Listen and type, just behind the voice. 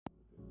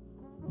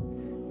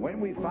When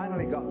we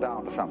finally got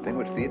down to something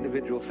which the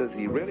individual says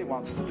he really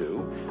wants to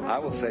do, I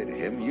will say to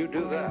him, you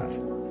do that.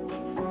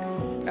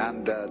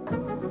 And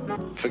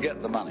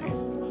forget the money.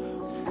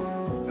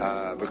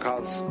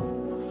 Because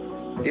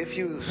if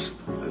you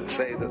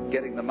say that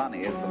getting the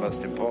money is the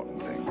most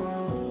important thing,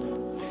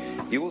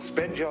 you will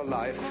spend your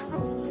life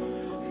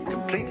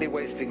completely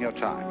wasting your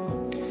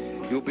time.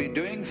 You'll be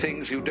doing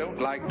things you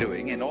don't like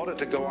doing in order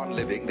to go on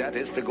living, that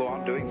is, to go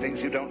on doing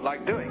things you don't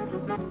like doing,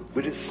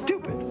 which is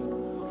stupid.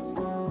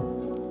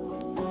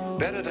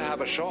 Better to have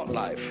a short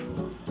life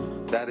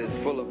that is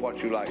full of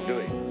what you like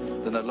doing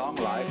than a long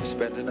life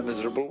spent in a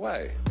miserable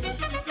way.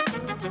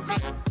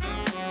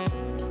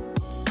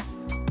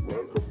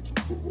 Welcome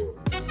to Footwork.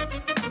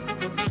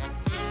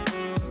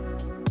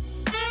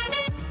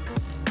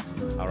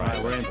 All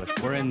right,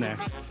 We're in there.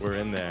 We're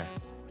in there.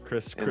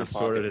 Chris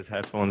sorted his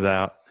headphones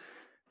out.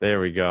 There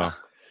we go.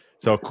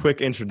 So, quick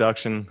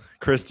introduction.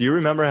 Chris, do you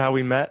remember how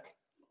we met?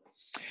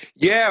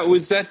 Yeah, it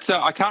was at,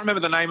 I can't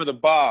remember the name of the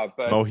bar,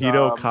 but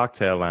Mojito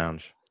Cocktail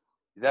Lounge.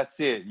 That's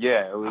it.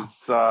 Yeah, it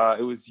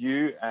was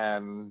you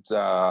and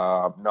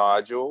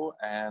Nigel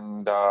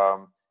and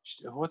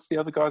what's the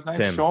other guy's name?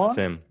 Tim. Sean?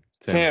 Tim.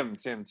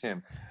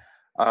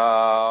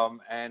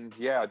 And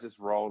yeah, I just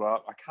rolled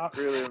up. I can't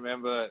really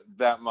remember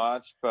that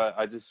much, but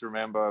I just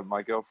remember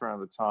my girlfriend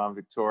at the time,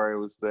 Victoria,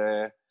 was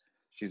there.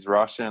 She's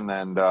Russian,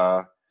 and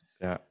yeah,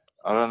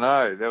 I don't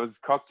know. There was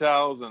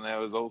cocktails and there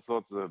was all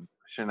sorts of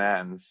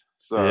shenanigans.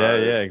 So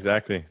yeah,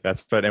 exactly.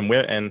 That's right.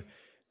 And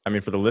I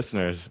mean, for the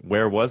listeners,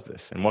 where was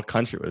this? And what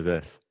country was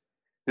this?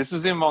 This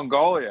was in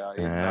Mongolia.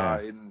 Yeah.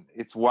 In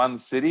it's one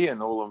city in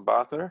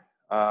Ulaanbaatar.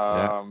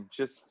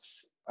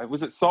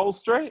 Was it Seoul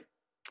Street?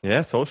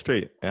 Yeah, Seoul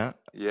Street. Yeah.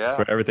 That's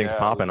where everything's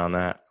popping on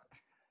that.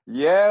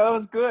 Yeah, that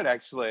was good,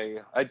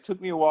 actually. It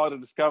took me a while to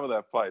discover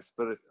that place,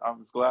 but I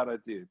was glad I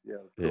did. Yeah,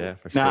 it was cool. Yeah,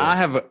 for sure. Now,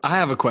 I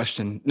have a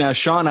question. Now,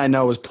 Sean, I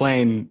know, was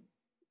playing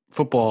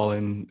football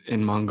in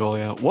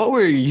Mongolia. What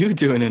were you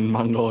doing in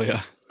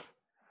Mongolia?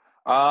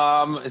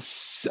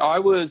 I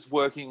was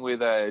working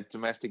with a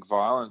domestic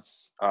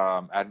violence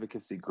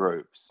advocacy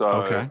group. So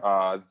Okay.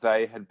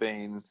 They have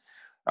been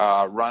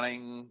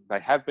running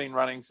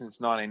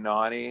since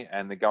 1990,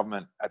 and the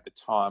government at the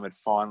time had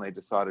finally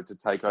decided to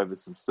take over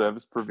some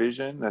service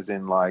provision, as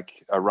in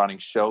like running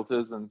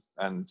shelters and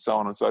so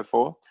on and so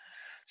forth.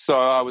 So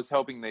I was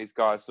helping these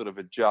guys sort of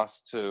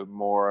adjust to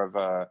more of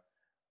a,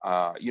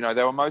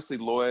 they were mostly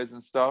lawyers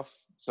and stuff.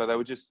 So they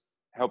were just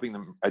helping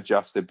them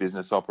adjust their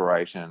business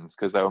operations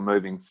because they were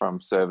moving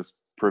from service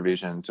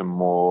provision to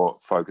more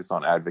focus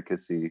on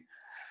advocacy.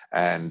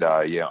 And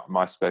one of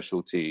my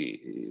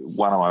specialties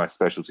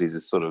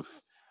is sort of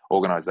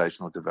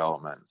organizational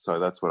development. So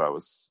that's what I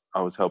was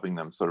helping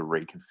them sort of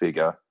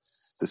reconfigure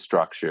the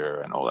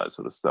structure and all that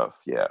sort of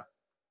stuff. Yeah.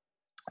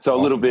 So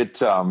awesome.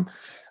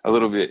 a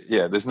little bit.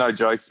 Yeah. There's no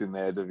jokes in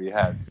there to be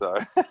had. So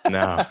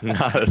no,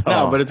 not at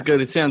all. No, but it's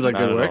good. It sounds like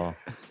good work.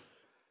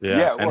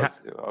 Yeah. It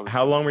was.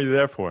 How long were you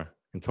there for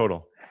in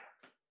total?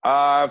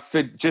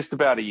 For just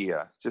about a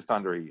year, just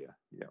under a year.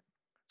 Yeah.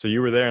 So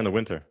you were there in the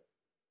winter?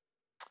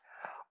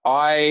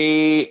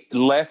 I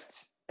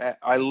left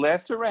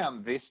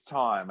around this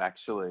time,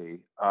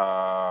 actually.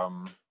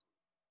 No,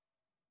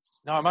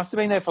 I must have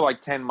been there for like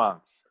 10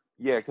 months.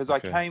 Yeah, because I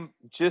came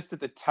just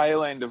at the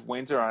tail end of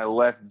winter and I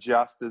left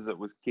just as it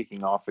was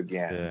kicking off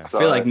again. Yeah. So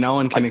I feel like no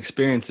one can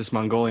experience this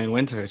Mongolian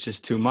winter. It's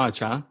just too much,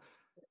 huh?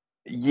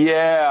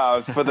 Yeah,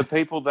 for the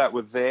people that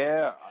were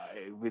there,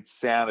 it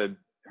sounded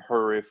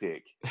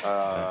horrific.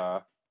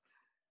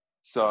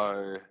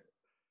 So,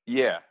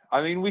 yeah.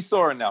 I mean, we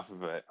saw enough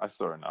of it. I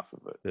saw enough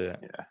of it.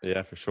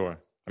 Yeah, for sure.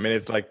 I mean,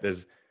 it's like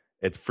it's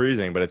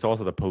freezing, but it's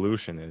also the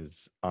pollution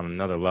is on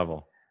another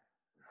level.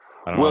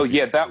 Well,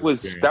 yeah, that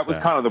was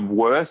kind of the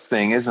worst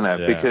thing, isn't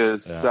it? Yeah,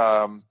 because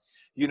for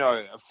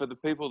the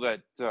people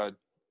that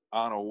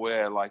aren't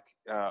aware, like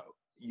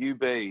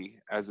UB,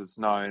 as it's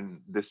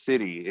known, the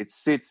city, it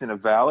sits in a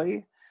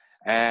valley,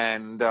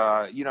 and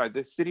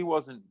the city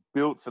wasn't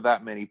built for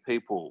that many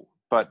people.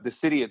 But the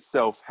city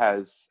itself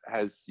has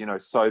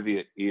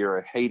Soviet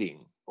era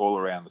heating all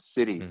around the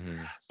city,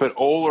 but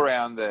all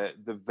around the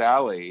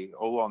valley,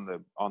 all on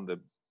the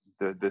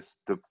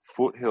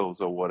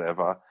foothills or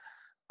whatever,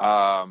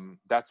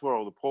 that's where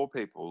all the poor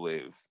people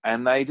live,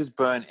 and they just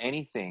burn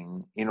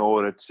anything in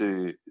order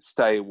to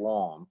stay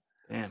warm.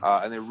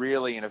 And they're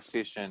really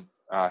inefficient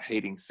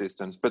heating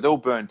systems. But they'll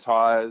burn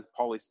tires,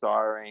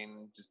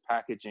 polystyrene, just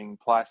packaging,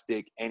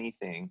 plastic,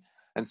 anything.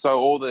 And so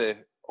all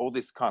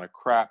this kind of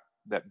crap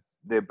that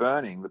they're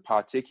burning, the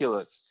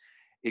particulates,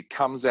 it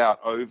comes out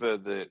over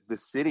the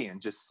city and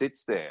just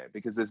sits there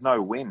because there's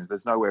no wind,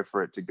 there's nowhere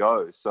for it to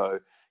go. So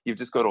you've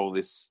just got all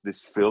this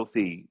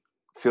filthy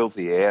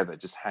air that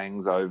just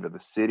hangs over the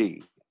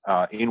city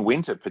in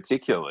winter,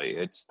 particularly.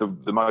 It's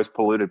the most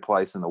polluted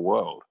place in the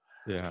world.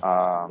 Yeah.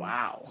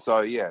 Wow.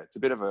 So yeah, it's a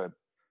bit of a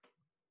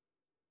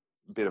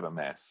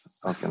mess.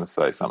 I was going to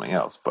say something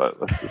else, but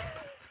let's just.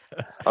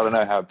 I don't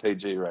know how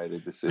PG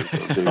rated this is.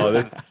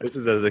 This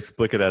is as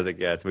explicit as it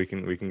gets. We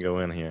can go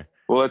in here.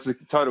 Well, it's a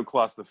total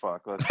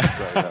clusterfuck. Let's just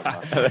say that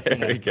much.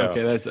 There you go.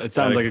 Okay, it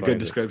sounds like a good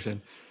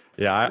description.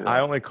 Yeah,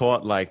 I only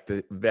caught like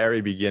the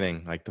very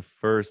beginning, like the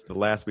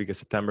last week of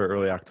September,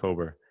 early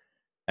October.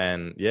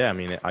 And yeah, I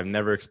mean, I've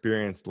never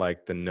experienced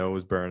like the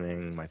nose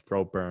burning, my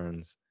throat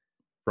burns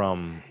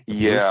from the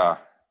pollution.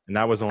 And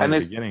that was only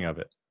the beginning of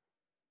it.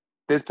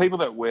 There's people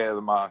that wear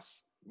the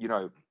masks,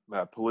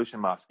 pollution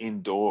masks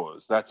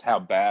indoors. That's how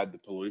bad the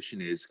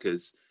pollution is,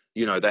 because,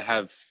 they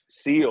have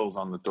seals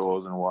on the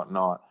doors and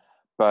whatnot.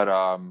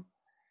 But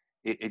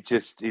it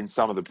just, in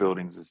some of the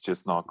buildings, is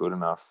just not good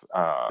enough.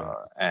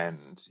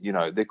 And,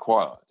 they're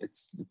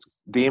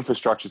the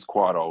infrastructure's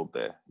quite old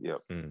there.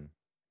 Yep.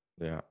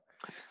 Yeah.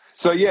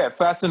 So,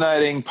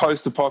 fascinating,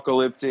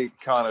 post-apocalyptic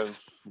kind of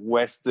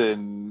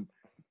Western,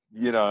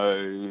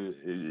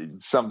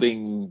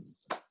 something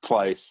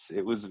place.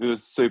 It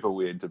was super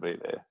weird to be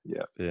there.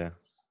 Yeah. Yeah.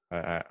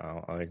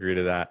 I agree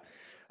to that.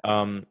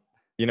 And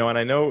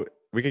I know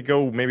we could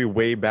go maybe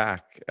way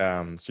back.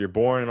 So you're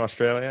born in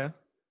Australia,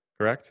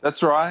 correct?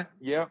 That's right.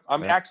 Yeah.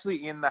 I'm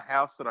actually in the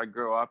house that I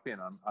grew up in.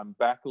 I'm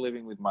back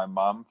living with my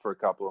mum for a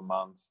couple of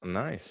months.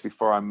 Nice.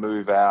 Before I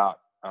move out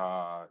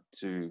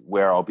to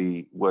where I'll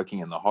be working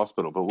in the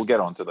hospital, but we'll get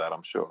onto that,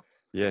 I'm sure.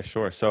 Yeah,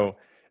 sure. So,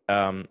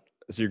 so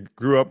you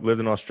lived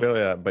in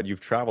Australia, but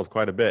you've traveled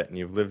quite a bit, and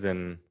you've lived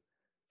in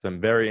some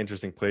very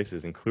interesting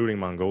places, including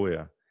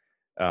Mongolia.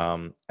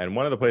 And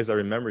one of the places I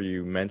remember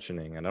you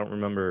mentioning, and I don't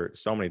remember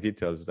so many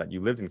details, is that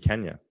you lived in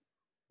Kenya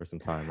for some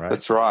time, right?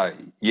 That's right.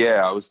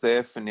 Yeah, I was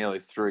there for nearly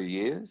 3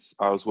 years.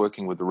 I was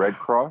working with the Red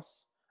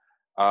Cross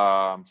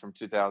from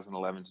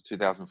 2011 to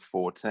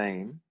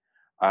 2014.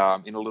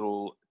 In a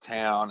little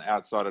town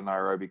outside of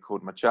Nairobi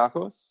called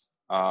Machakos,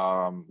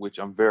 which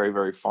I'm very,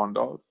 very fond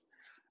of.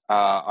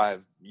 I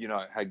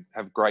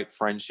have great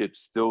friendships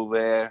still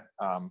there,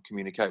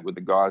 communicate with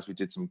the guys. We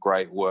did some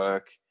great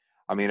work.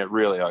 I mean, it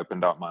really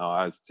opened up my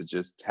eyes to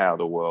just how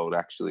the world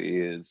actually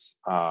is.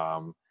 I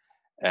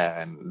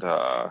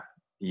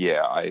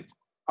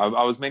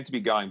was meant to be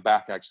going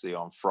back actually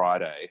on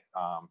Friday,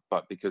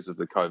 but because of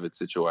the COVID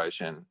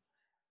situation,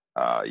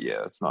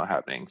 it's not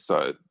happening.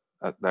 So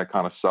that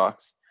kind of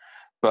sucks.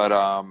 But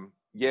I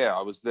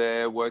was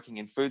there working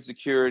in food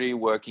security,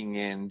 working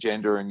in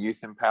gender and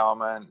youth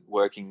empowerment,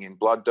 working in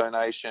blood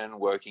donation,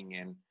 working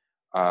in,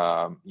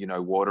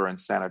 water and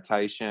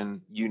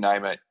sanitation, you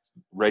name it.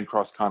 Red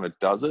Cross kind of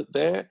does it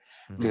there,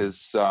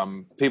 because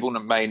people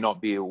may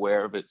not be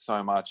aware of it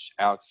so much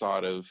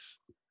outside of,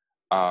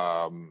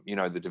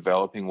 the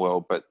developing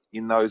world. But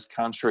in those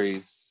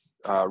countries,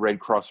 Red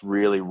Cross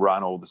really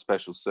run all the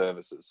special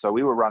services. So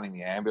we were running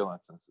the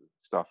ambulance and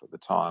stuff at the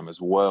time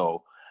as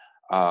well.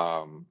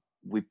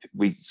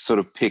 We sort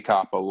of pick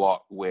up a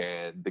lot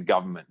where the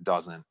government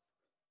doesn't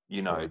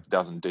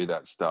do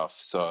that stuff.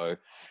 So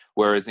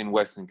whereas in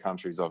Western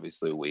countries,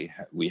 obviously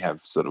we have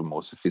sort of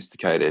more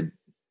sophisticated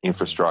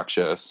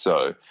infrastructure.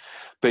 So,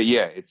 but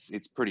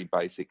it's pretty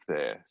basic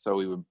there. So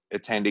we were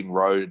attending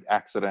road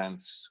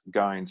accidents,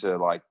 going to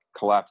like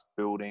collapsed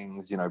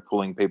buildings,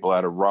 pulling people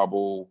out of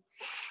rubble,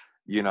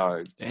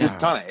 just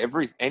kind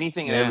of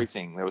anything and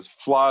everything. There was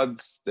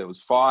floods, there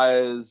was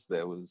fires,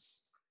 there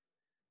was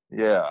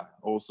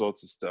all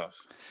sorts of stuff.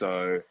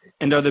 So,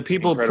 and are the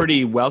people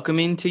pretty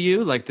welcoming to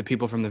you? Like the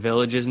people from the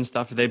villages and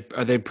stuff?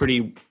 Are they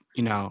pretty?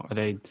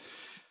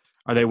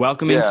 Are they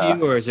welcoming to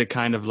you, or is it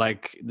kind of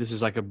like this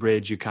is like a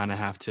bridge you kind of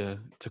have to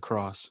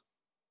cross?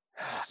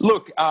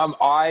 Look,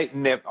 I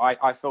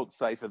felt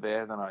safer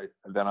there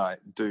than I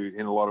do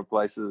in a lot of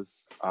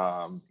places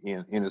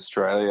in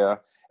Australia.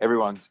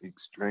 Everyone's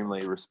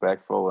extremely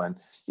respectful, and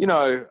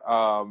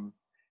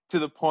to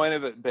the point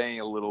of it being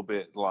a little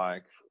bit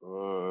like,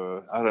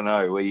 I don't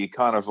know, where you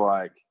kind of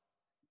like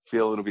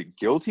feel a little bit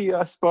guilty,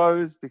 I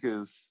suppose,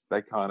 because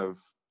they kind of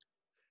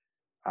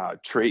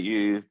treat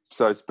you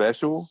so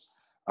special.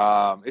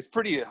 It's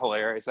pretty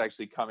hilarious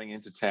actually coming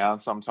into town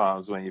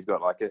sometimes when you've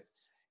got like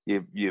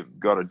you've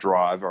got a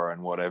driver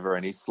and whatever,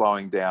 and he's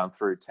slowing down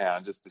through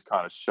town just to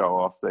kind of show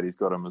off that he's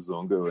got a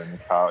Mzungu in the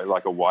car,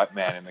 like a white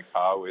man in the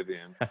car with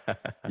him.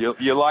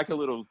 You're like a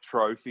little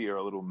trophy or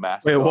a little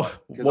mascot.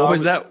 Wait, what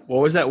was that?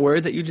 What was that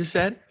word that you just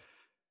said?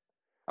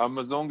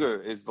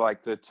 Mzungu is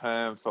like the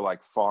term for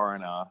like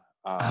foreigner.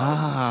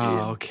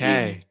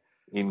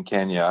 In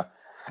Kenya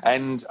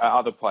and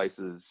other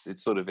places, it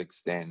sort of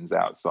extends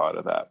outside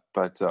of that.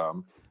 But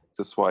it's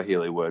a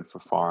Swahili word for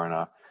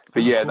foreigner.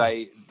 But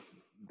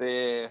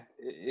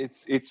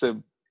it's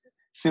a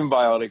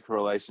symbiotic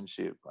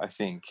relationship, I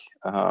think,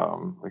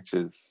 which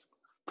is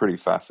pretty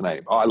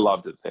fascinating. I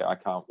loved it there. I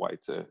can't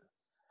wait to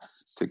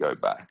go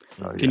back.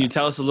 So, Can you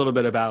tell us a little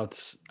bit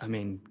about,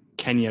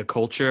 Kenya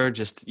culture,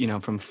 just,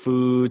 from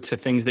food to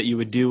things that you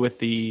would do with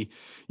the,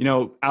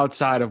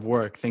 outside of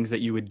work, things that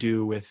you would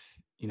do with,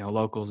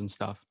 locals and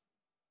stuff?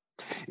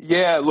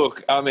 Yeah,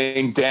 look,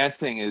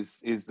 dancing is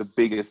the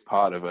biggest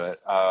part of it.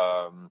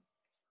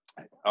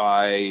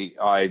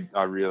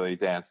 I really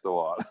danced a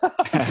lot.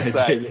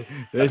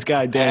 This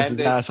guy danced his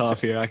ass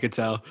off here, I could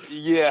tell.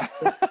 Yeah.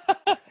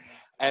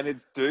 And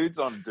it's dudes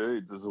on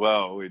dudes as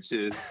well, which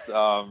is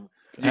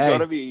you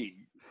gotta be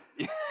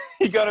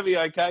you got to be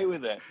okay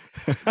with it.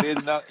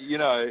 There's no,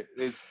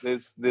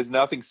 there's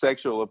nothing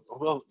sexual.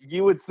 Well,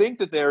 you would think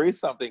that there is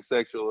something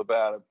sexual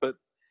about it, but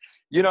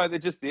there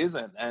just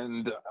isn't.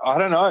 And I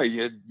don't know,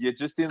 you're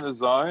just in the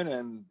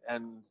zone,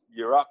 and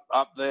you're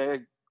up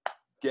there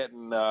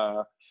getting.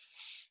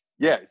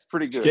 It's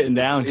pretty good. Getting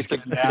down,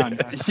 getting down.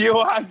 You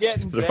are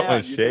getting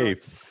down.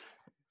 Shapes.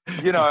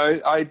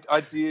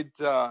 I did.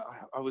 I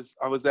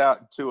was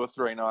out 2 or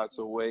 3 nights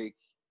a week.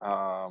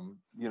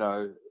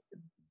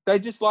 They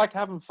just like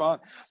having fun.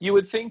 You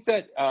would think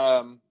that,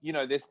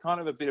 there's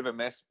kind of a bit of a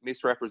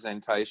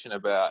misrepresentation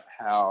about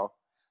how,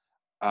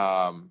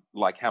 how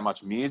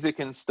much music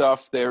and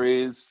stuff there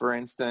is, for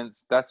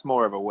instance. That's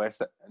more of a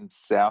West and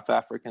South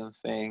African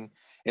thing.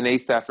 In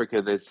East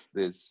Africa, there's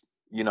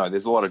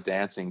a lot of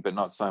dancing, but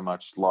not so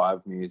much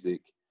live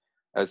music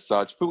as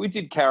such. But we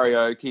did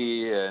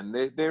karaoke, and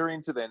they're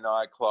into their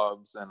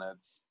nightclubs, and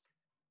it's,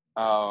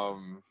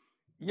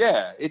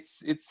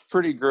 it's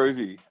pretty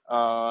groovy.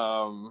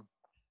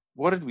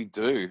 What did we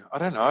do? I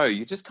don't know.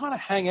 You just kind of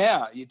hang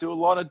out. You do a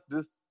lot of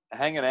just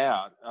hanging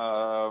out,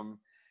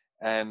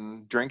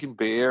 and drinking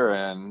beer,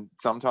 and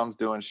sometimes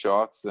doing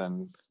shots,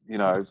 and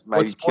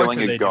maybe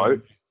killing a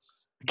goat.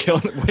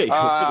 Wait.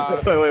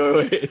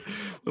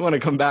 We want to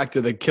come back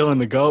to the killing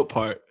the goat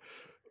part.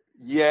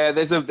 Yeah,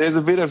 there's a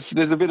bit of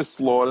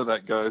slaughter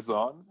that goes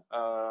on.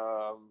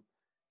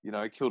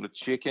 Killed a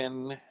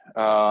chicken,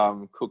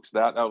 cooked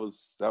that. That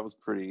was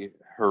pretty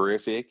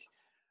horrific.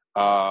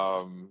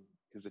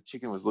 Because the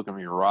chicken was looking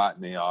me right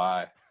in the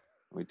eye.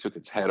 We took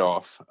its head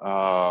off.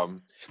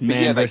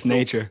 Man versus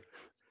nature.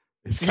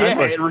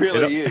 It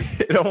really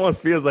is. It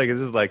almost feels like it's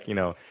just like,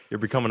 you're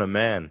becoming a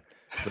man.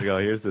 It's like, oh,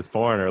 here's this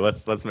foreigner.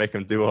 Let's make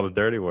him do all the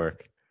dirty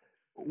work.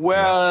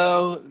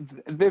 Well,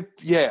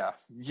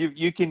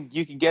 you can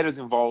get as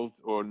involved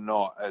or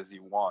not as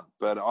you want,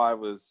 but I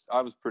was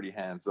pretty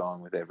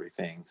hands-on with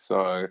everything.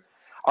 So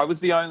I was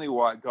the only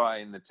white guy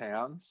in the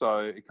town, so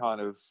it kind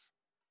of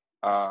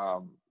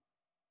I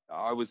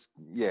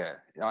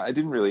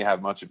didn't really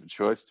have much of a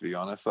choice, to be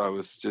honest. I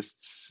was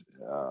just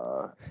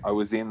I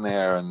was in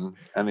there and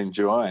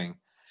enjoying,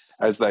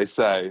 as they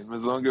say,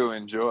 Mzungu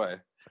enjoy.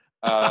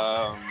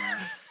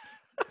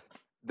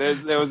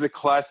 There was a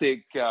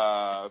classic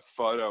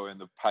photo in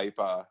the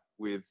paper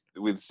with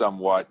some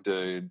white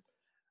dude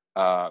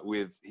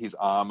with his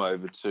arm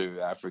over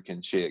 2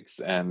 African chicks,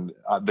 and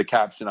the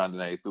caption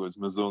underneath was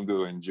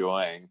Mzungu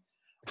enjoying.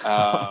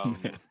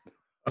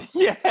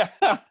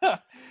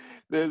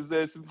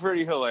 There's some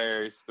pretty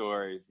hilarious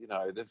stories.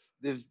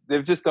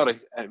 They've just got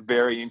a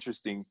very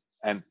interesting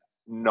and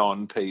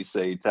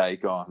non-PC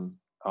take on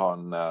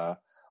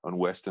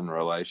Western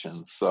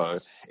relations. So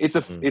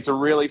it's a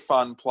really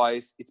fun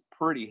place. It's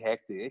pretty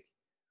hectic.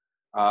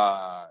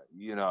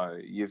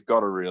 You've got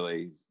to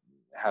really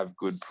have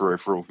good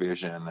peripheral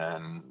vision,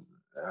 and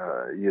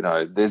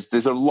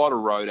there's a lot of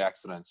road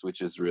accidents,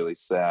 which is really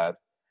sad.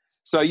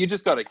 So you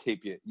just got to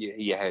keep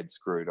your head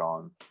screwed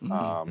on.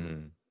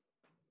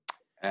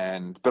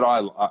 But I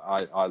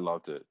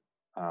loved it.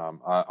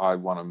 I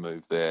want to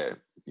move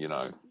there,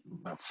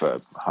 for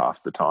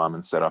half the time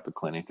and set up a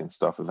clinic and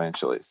stuff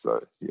eventually.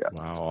 So yeah.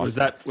 Wow.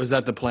 Awesome. Was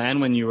that the plan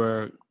when you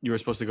were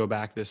supposed to go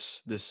back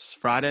this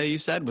Friday? You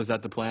said, was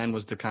that the plan?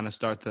 Was to kind of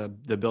start the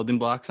building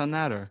blocks on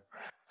that, or?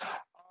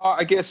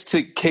 I guess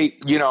to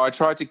keep, I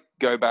tried to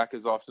go back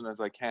as often as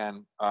I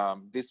can.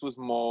 This was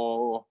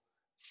more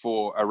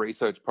for a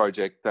research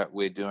project that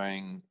we're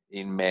doing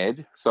in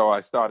med. So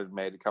I started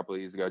med a couple of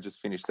years ago, just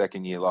finished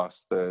second year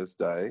last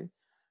Thursday.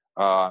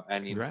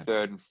 And in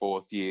third and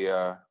fourth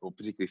year, or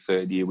particularly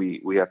third year,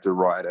 we have to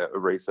write a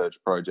research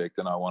project,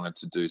 and I wanted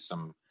to do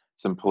some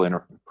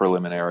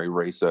preliminary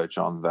research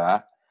on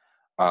that.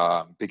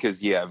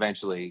 Because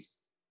eventually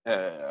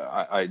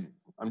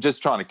I'm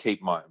just trying to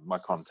keep my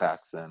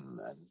contacts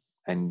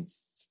and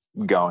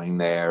going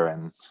there,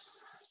 and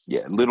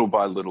little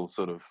by little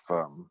sort of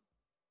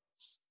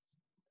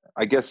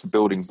I guess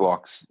building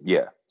blocks,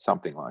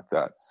 something like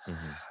that.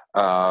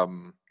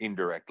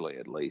 Indirectly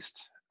at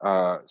least.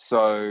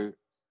 So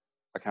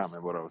I can't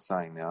remember what I was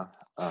saying now.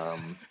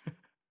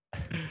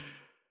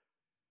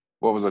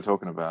 What was I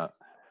talking about?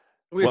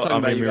 We were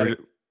talking about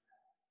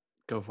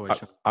go for it,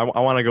 Sean. I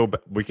want to go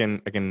back.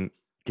 I can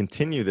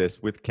continue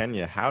this with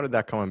Kenya. How did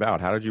that come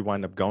about? How did you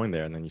wind up going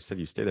there? And then you said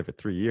you stayed there for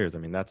 3 years. I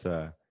mean, that's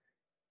like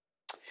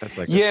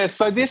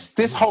so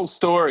this whole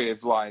story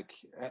of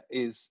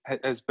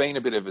has been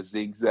a bit of a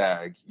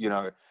zigzag.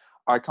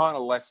 I kind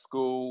of left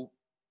school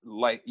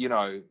late,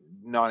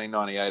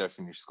 1998 I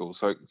finished school,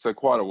 so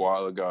quite a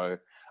while ago.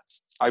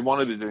 I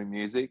wanted to do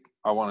music.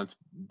 I wanted to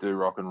do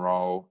rock and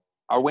roll.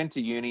 I went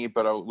to uni,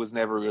 but I was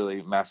never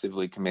really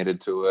massively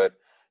committed to it.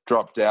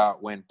 Dropped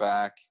out, went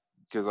back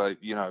because I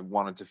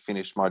wanted to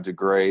finish my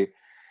degree,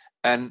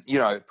 and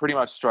pretty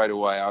much straight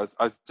away I was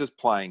just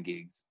playing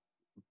gigs,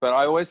 but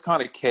I always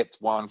kind of kept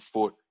 1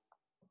 foot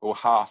or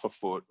half a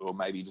foot or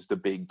maybe just a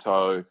big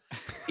toe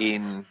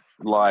in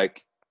the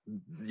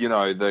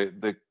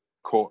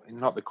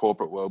not the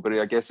corporate world, but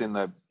I guess in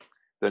the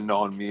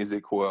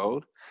non-music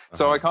world.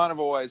 So I kind of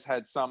always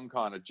had some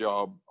kind of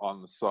job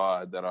on the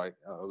side that I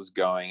was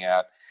going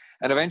at.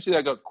 And eventually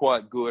I got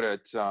quite good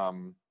at,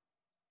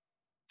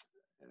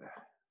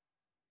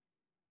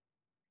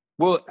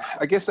 well,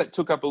 I guess that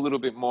took up a little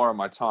bit more of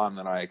my time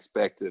than I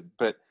expected,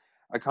 but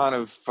I kind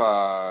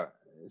of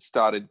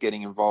started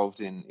getting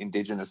involved in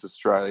Indigenous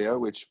Australia,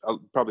 which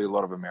probably a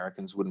lot of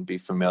Americans wouldn't be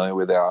familiar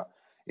with our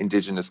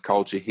Indigenous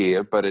culture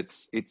here, but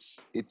it's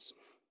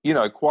you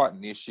know, quite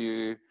an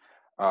issue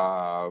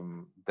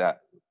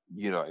that,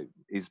 you know,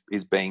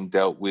 is being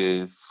dealt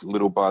with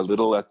little by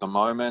little at the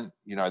moment.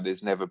 You know,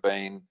 there's never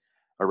been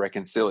a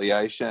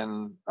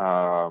reconciliation.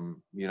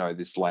 You know,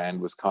 this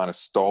land was kind of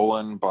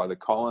stolen by the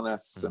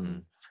colonists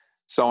and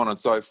so on and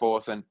so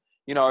forth. And,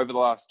 you know, over the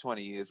last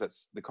 20 years,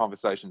 the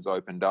conversation's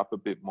opened up a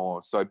bit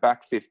more. So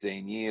back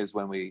 15 years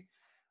when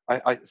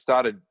I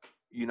started,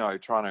 you know,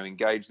 trying to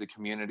engage the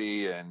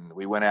community, and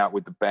we went out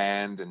with the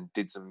band and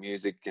did some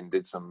music and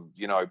did some,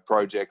 you know,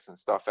 projects and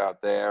stuff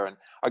out there. And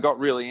I got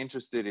really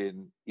interested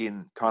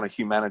in kind of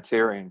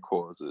humanitarian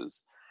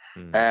causes.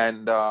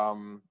 And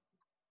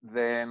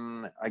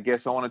then I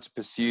guess I wanted to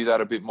pursue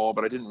that a bit more,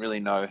 but I didn't really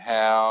know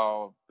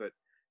how. But,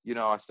 you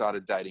know, I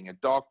started dating a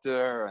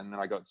doctor, and then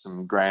I got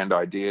some grand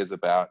ideas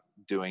about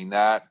doing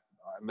that.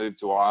 I moved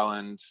to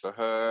Ireland for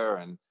her,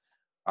 and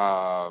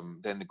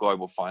then the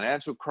global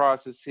financial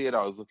crisis hit.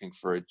 I was looking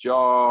for a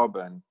job,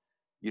 and,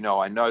 you know,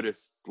 I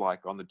noticed,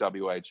 like, on the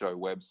WHO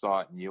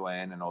website and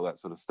UN and all that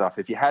sort of stuff,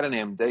 if you had an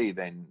MD,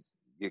 then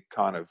you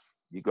got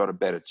a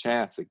better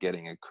chance at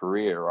getting a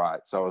career,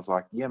 right? So I was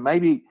like, yeah,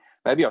 maybe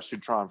I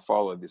should try and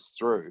follow this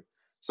through.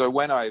 So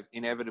when I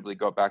inevitably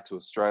got back to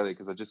Australia,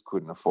 because I just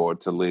couldn't afford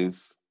to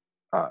leave,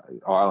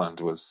 Ireland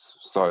was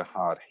so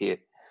hard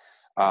hit,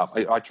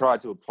 I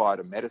tried to apply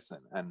to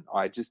medicine, and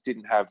I just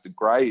didn't have the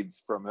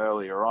grades from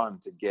earlier on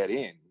to get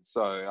in.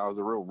 So I was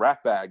a real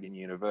ratbag in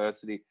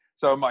university.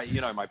 So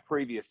my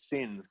previous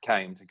sins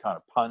came to kind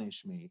of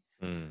punish me.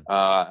 And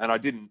I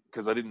didn't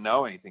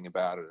know anything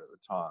about it at the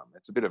time.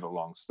 It's a bit of a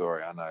long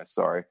story, I know,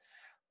 sorry.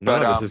 No,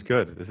 this is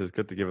good. This is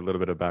good to give a little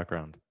bit of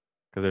background,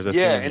 because there's a theme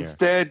here.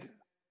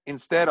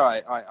 Instead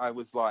I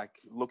was like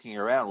looking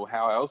around, well,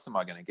 how else am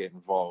I going to get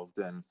involved?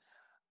 And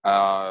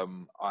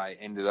I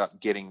ended up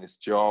getting this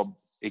job.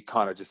 It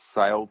kind of just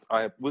sailed.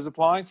 I was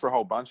applying for a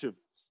whole bunch of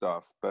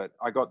stuff, but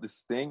I got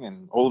this thing,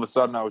 and all of a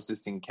sudden I was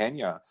just in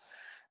Kenya.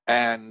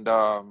 And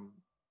I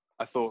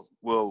thought,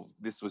 well,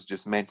 this was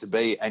just meant to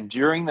be. And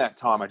during that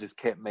time, I just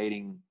kept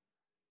meeting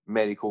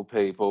medical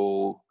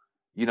people.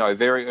 You know,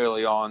 very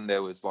early on,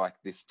 there was like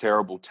this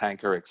terrible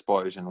tanker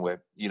explosion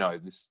where, you know,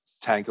 this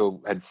tanker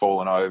had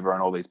fallen over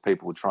and all these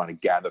people were trying to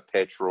gather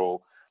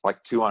petrol,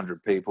 like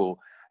 200 people,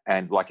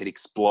 and like it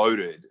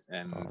exploded.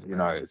 And, you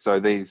know,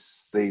 so these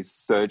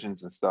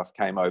surgeons and stuff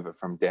came over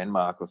from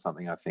Denmark or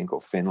something, I think,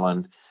 or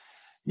Finland,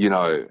 you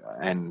know,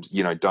 and,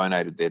 you know,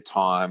 donated their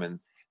time.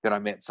 And then I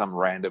met some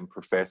random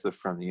professor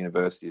from the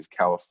University of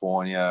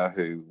California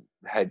who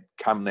had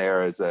come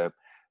there as a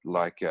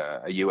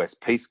US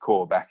Peace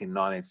Corps back in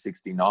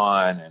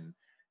 1969, and,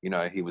 you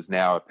know, he was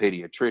now a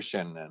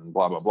pediatrician and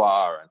blah blah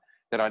blah. And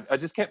then I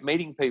just kept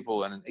meeting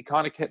people, and it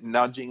kind of kept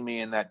nudging me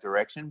in that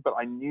direction. But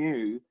I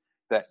knew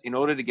that in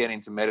order to get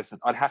into medicine,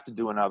 I'd have to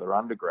do another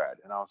undergrad,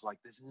 and I was like,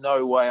 there's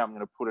no way I'm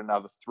going to put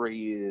another 3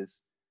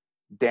 years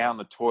down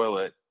the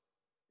toilet,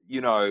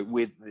 you know,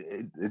 with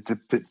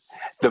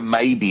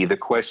the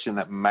question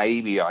that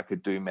maybe I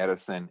could do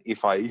medicine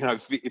if I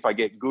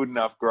get good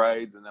enough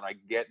grades and then I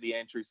get the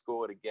entry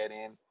score to get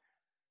in.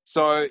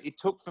 So it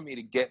took for me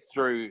to get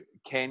through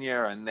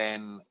Kenya, and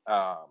then,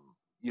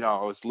 you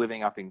know, I was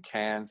living up in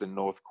Cairns in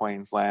North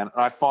Queensland,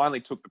 and I finally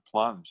took the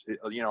plunge.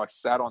 You know, I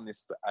sat on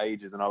this for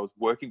ages, and I was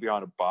working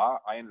behind a bar.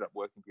 I ended up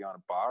working behind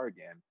a bar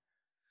again.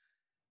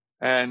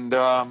 And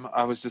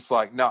I was just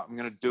like, no, I'm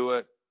going to do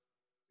it.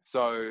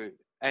 So,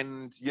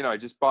 and, you know,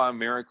 just by a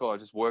miracle, I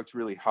just worked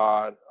really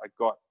hard. I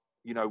got,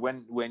 you know,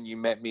 when you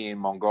met me in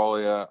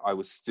Mongolia, I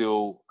was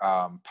still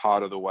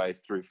part of the way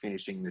through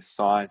finishing this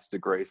science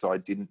degree. So I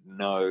didn't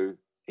know,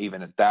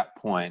 even at that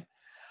point,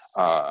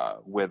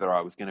 whether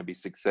I was going to be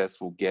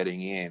successful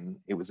getting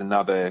in. It was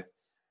another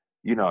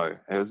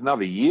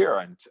year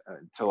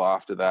until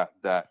after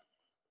that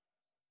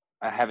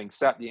having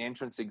sat the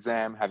entrance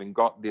exam, having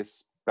got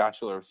this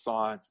Bachelor of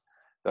Science,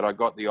 that I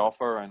got the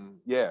offer, and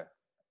yeah,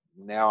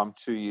 now I'm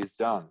 2 years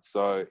done.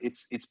 So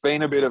it's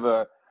been a bit of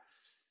a,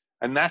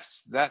 and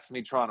that's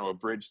me trying to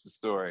abridge the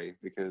story,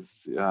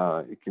 because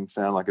it can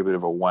sound like a bit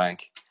of a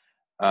wank.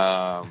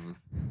 But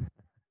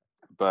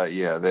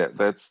yeah,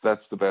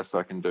 that's the best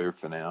I can do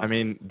for now. I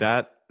mean,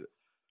 that's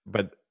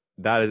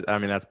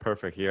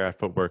perfect. Here at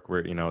Footwork,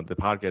 where, you know, the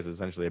podcast is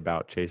essentially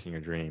about chasing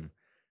your dream,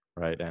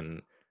 right?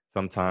 And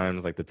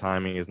sometimes, like, the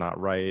timing is not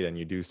right, and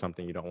you do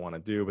something you don't want to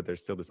do, but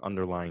there's still this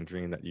underlying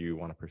dream that you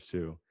want to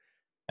pursue.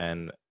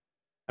 And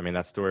I mean,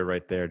 that story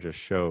right there just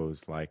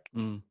shows, like,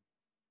 you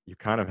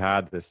kind of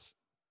had this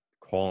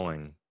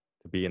calling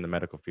to be in the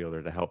medical field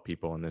or to help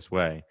people in this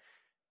way.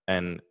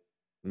 And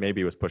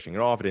maybe it was pushing it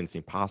off. It didn't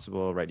seem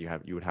possible, right?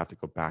 You would have to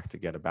go back to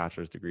get a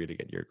bachelor's degree to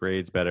get your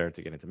grades better,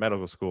 to get into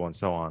medical school and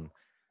so on.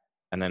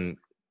 And then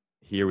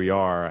here we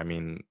are. I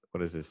mean,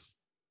 what is this?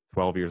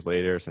 12 years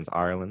later since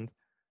Ireland.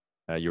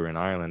 You were in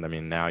Ireland. I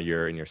mean, now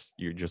you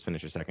just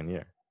finished your second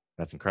year.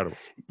 That's incredible.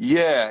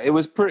 Yeah,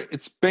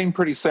 it's been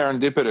pretty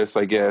serendipitous,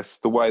 I guess,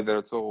 the way that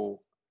it's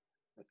all,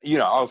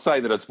 I'll say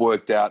that it's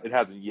worked out. It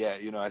hasn't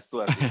yet, I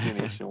still have to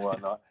finish and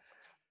whatnot.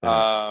 We're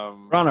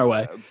on our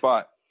way.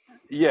 But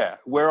yeah,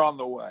 we're on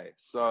the way.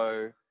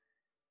 So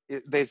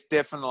there's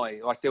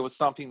definitely, like, there was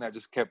something that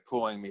just kept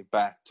pulling me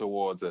back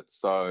towards it.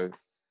 So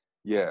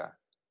yeah,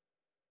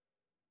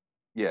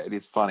 it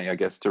is funny, I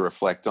guess, to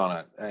reflect on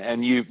it.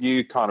 And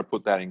you kind of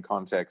put that in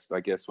context, I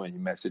guess, when you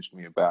messaged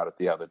me about it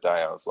the other day.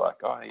 I was like,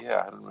 oh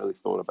yeah, I hadn't really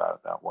thought about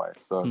it that way.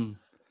 So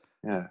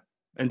yeah.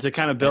 And to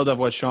kind of build up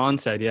what Sean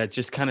said, it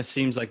just kind of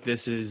seems like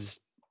this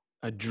is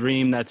a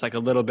dream that's like a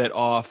little bit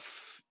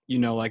off,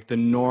 like the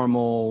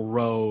normal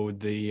road,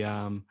 the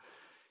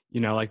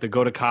like the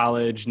go to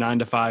college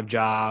 9-to-5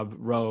 job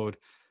road.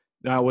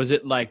 Now, was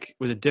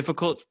it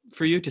difficult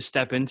for you to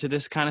step into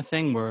this kind of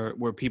thing?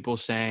 Were people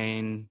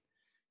saying,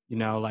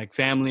 like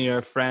family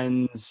or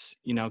friends,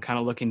 kind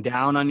of looking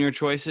down on your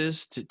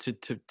choices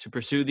to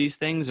pursue these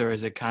things? Or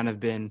has it kind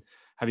of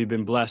have you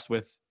been blessed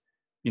with,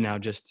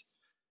 just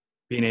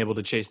being able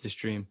to chase this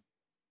dream?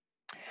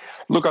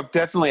 Look, I've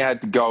definitely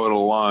had to go it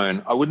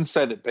alone. I wouldn't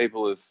say that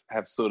people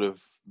have sort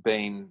of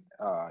been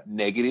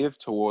negative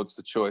towards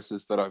the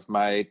choices that I've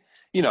made.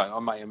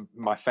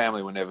 My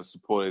family were never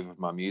supportive of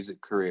my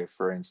music career,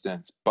 for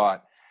instance.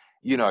 But,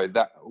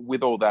 that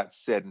with all that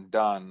said and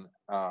done,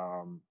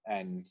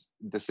 and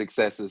the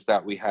successes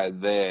that we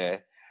had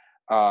there,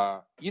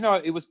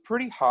 it was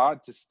pretty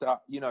hard to start,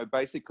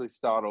 basically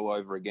start all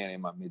over again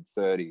in my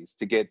mid-30s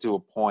to get to a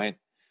point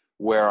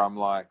where I'm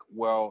like,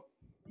 well,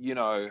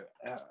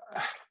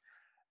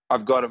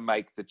 I've got to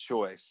make the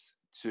choice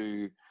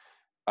to,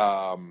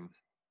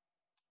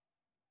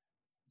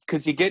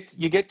 because you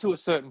get to a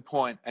certain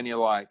point and you're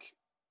like,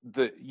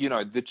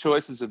 the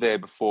choices are there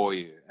before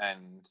you,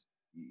 and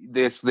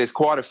there's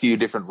quite a few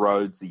different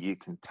roads that you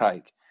can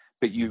take,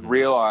 but you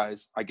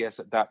realize, I guess,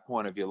 at that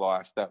point of your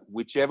life that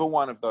whichever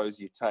one of those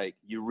you take,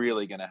 you're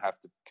really going to have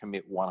to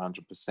commit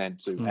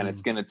 100% to, and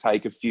it's going to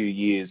take a few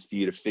years for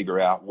you to figure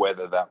out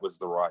whether that was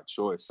the right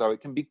choice. So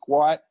it can be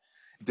quite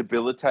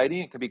debilitating.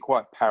 It can be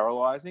quite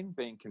paralyzing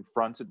being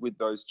confronted with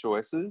those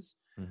choices.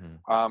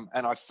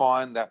 And I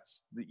find that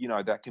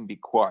can be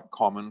quite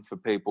common for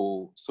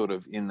people sort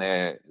of in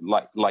their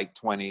late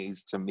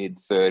 20s to mid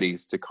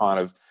 30s to kind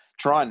of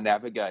try and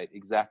navigate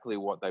exactly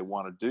what they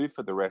want to do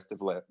for the rest of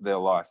their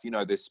life.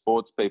 There's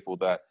sports people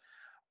that,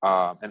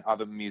 and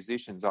other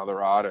musicians,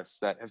 other artists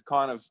that have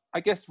kind of,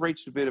 I guess,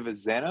 reached a bit of a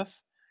zenith,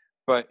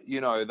 but,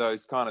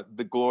 those kind of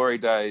the glory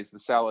days, the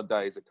salad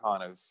days are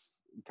kind of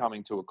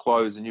coming to a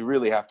close, and you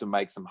really have to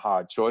make some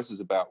hard choices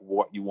about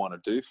what you want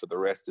to do for the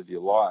rest of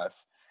your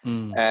life.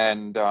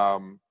 And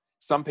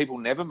some people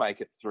never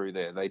make it through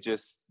there. They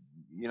just,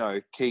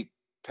 keep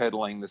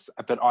peddling this.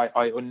 But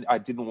I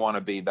didn't want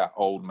to be that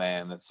old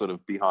man that's sort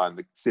of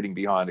sitting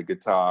behind a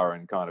guitar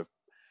and kind of,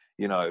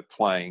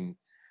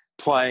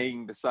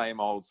 playing the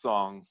same old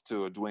songs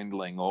to a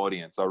dwindling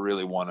audience. I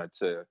really wanted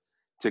to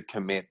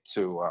commit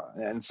to,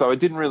 and so it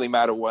didn't really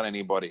matter what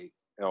anybody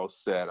else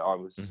said.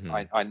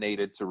 I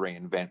needed to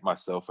reinvent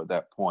myself at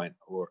that point,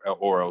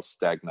 or else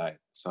stagnate.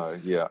 So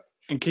yeah.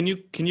 And can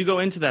you go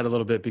into that a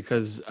little bit?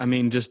 Because I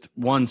mean, just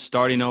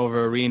starting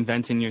over,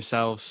 reinventing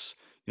yourselves,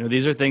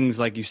 these are things,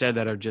 like you said,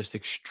 that are just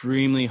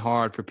extremely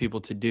hard for people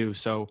to do.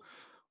 So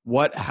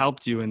what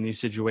helped you in these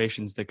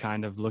situations to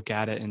kind of look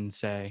at it and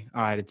say,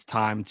 all right, it's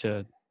time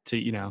to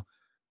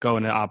go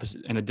in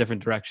a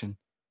different direction?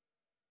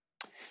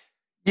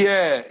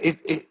 Yeah,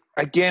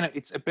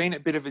 it's been a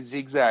bit of a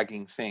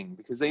zigzagging thing,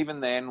 because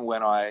even then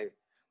when I've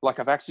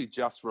actually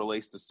just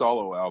released a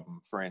solo album,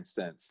 for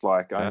instance,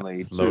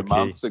 only 2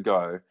 months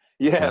ago.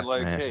 Yeah,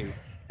 low key.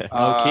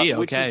 Low key,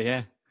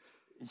 okay,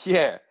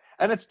 Yeah,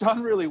 and it's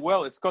done really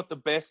well. It's got the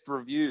best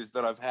reviews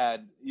that I've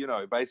had,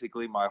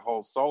 basically my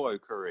whole solo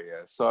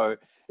career. So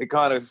it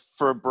kind of,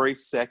 for a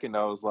brief second,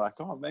 I was like,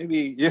 oh,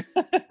 maybe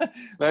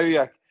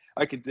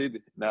I could do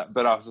this. No,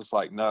 but I was just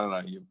like,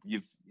 no,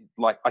 you've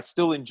I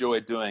still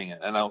enjoy doing it,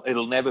 and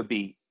it'll never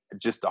be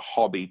just a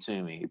hobby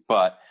to me.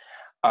 But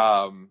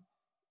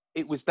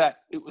it was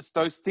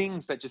those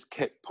things that just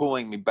kept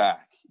pulling me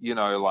back. When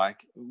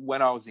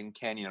I was in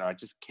Kenya, I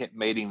just kept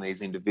meeting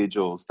these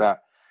individuals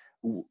that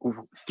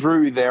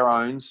through their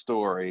own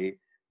story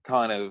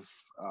kind of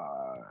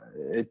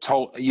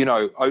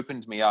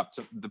opened me up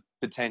to the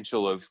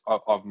potential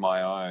of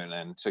my own,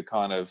 and to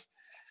kind of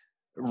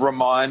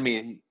remind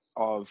me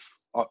of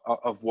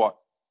what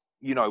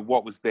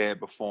what was there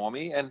before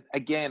me. And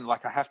again,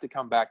 I have to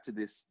come back to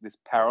this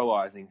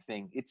paralyzing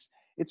thing. It's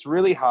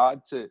really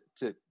hard to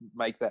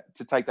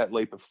take that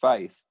leap of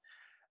faith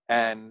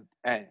and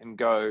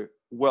go,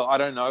 well, I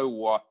don't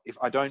know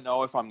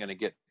if I'm going to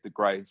get the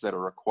grades that are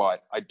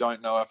required. I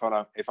don't know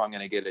if I'm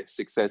going to get a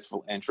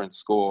successful entrance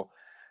score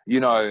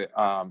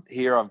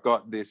here I've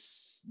got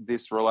this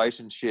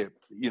relationship,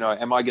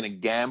 am I going to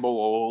gamble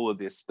all of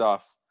this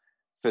stuff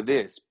for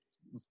this?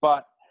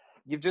 But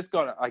you've just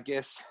got to, I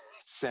guess,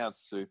 it sounds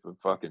super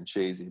fucking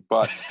cheesy,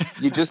 but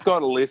you just got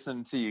to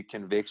listen to your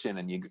conviction,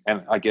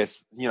 and I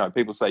guess,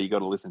 people say you got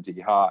to listen to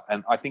your heart,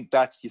 and I think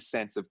that's your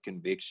sense of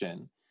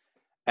conviction,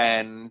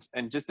 and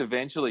just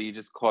eventually you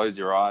just close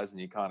your eyes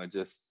and you kind of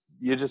just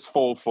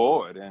fall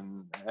forward,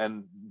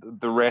 and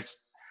the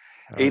rest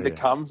either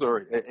comes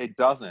or it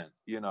doesn't.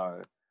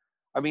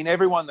 I mean,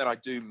 everyone that I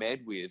do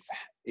med with,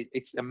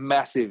 it's a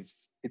massive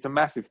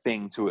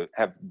thing to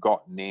have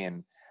gotten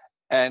in.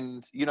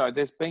 And,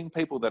 there's been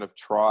people that have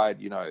tried,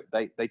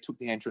 they took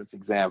the entrance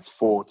exam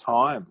 4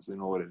 times in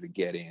order to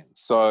get in.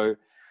 So,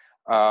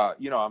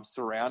 I'm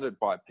surrounded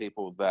by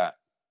people that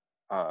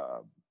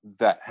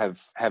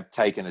have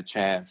taken a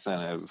chance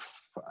and have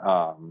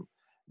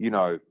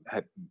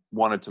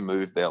wanted to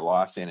move their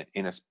life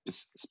in a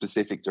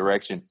specific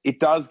direction.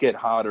 It does get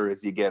harder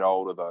as you get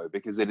older, though,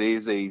 because it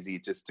is easy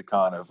just to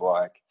kind of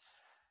like,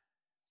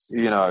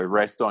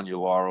 rest on your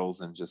laurels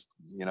and just,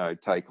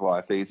 take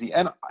life easy.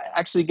 And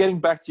actually, getting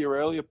back to your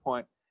earlier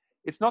point,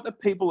 it's not that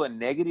people are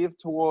negative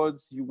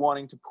towards you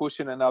wanting to push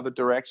in another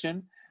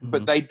direction,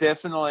 but they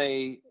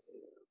definitely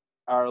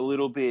are a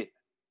little bit,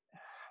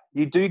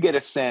 you do get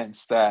a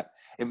sense that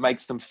it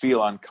makes them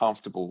feel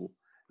uncomfortable,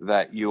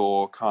 that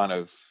you're kind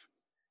of,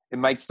 it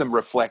makes them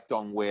reflect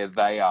on where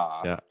they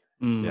are.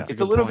 Yeah.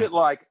 It's a little bit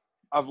like,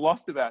 I've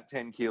lost about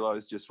 10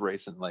 kilos just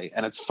recently.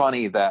 And it's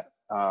funny that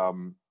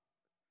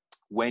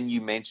when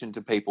you mention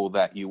to people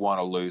that you want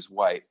to lose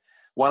weight,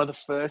 one of the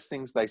first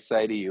things they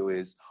say to you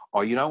is,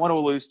 oh, you don't want to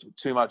lose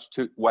too much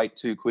weight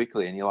too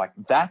quickly. And you're like,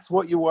 that's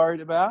what you're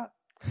worried about?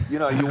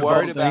 You're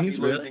worried about me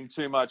losing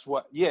too much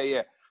weight.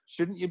 Yeah.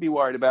 Shouldn't you be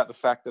worried about the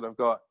fact that I've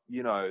got,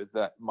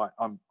 that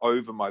I'm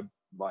over my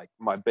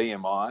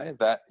BMI,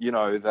 that,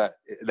 that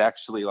it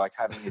actually, like,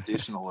 having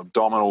additional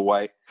abdominal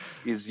weight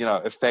is,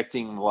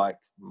 affecting like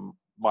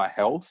my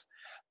health.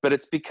 But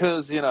it's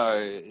because,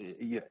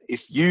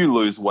 if you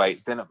lose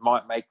weight, then it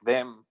might make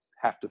them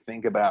have to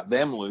think about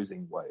them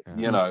losing weight,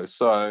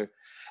 so,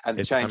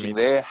 and changing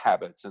their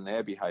habits and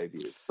their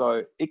behaviors.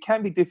 So it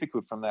can be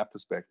difficult from that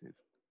perspective.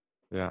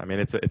 Yeah. I mean,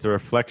 it's a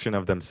reflection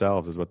of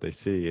themselves is what they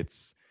see.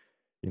 It's,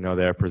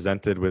 they're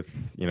presented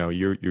with,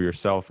 you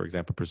yourself, for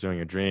example, pursuing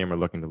a dream or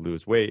looking to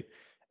lose weight,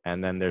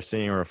 and then they're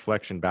seeing a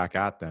reflection back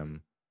at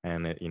them,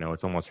 and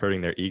it's almost hurting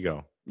their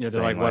ego. Yeah,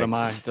 they're like, what am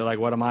I? They're like,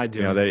 what am I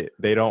doing?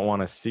 They don't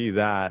want to see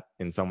that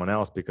in someone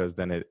else, because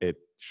then it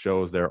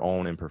shows their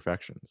own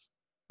imperfections,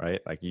 right?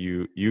 Like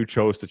you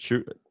chose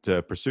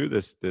to pursue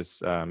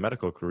this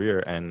medical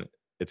career, and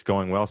it's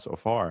going well so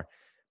far,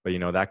 but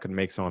that could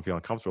make someone feel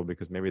uncomfortable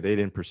because maybe they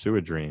didn't pursue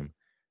a dream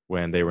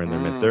when they were in their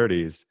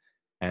mid-30s,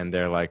 and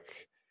they're like,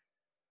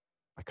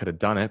 I could have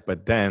done it.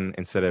 But then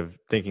instead of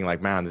thinking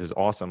like, man, this is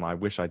awesome, I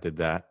wish I did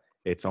that,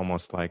 it's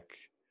almost like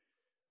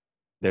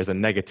there's a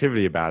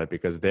negativity about it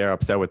because they're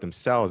upset with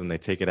themselves and they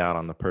take it out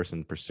on the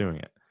person pursuing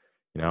it.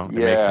 It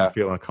makes them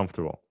feel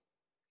uncomfortable.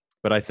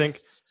 But I think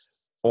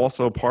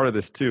also part of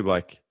this too,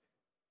 like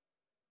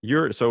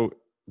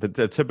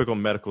the typical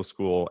medical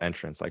school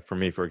entrance, like for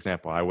me, for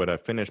example, I would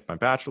have finished my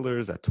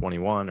bachelor's at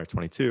 21 or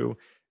 22,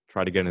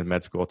 try to get into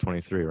med school at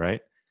 23,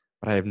 right?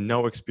 But I have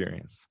no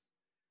experience.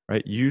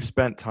 Right? You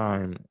spent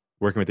time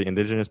working with the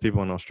indigenous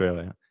people in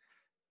Australia,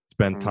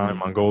 spent time in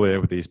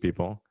Mongolia with these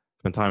people,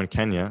 spent time in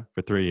Kenya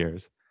for 3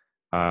 years.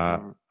 I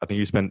think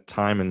you spent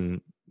time in,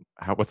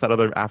 what's that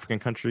other African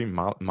country?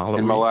 Malawi?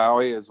 In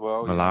Malawi as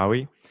well.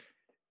 Malawi. Yeah.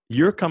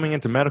 You're coming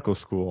into medical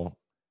school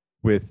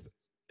with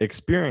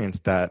experience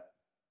that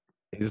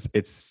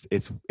it's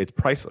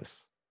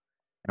priceless.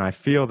 And I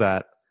feel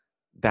that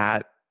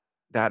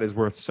is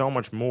worth so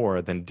much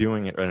more than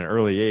doing it at an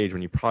early age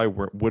when you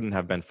probably wouldn't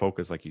have been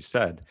focused, like you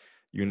said.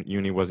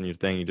 Uni wasn't your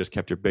thing. You just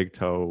kept your big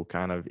toe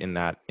kind of in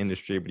that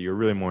industry, but you're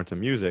really more into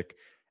music.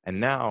 And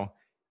now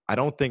I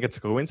don't think it's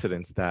a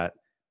coincidence that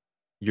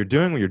you're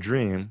doing your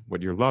dream,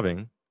 what you're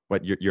loving,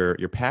 what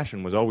your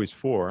passion was always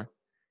for.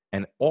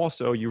 And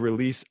also you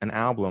release an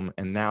album,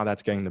 and now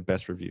that's getting the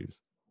best reviews.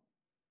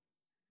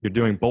 You're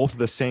doing both at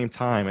the same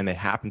time, and they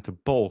happen to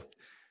both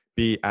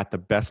be at the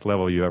best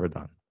level you've ever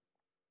done.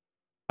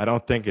 I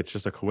don't think it's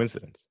just a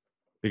coincidence,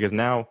 because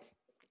now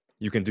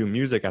you can do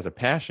music as a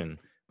passion,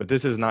 but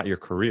this is not your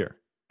career.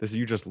 This is,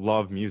 you just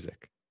love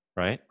music,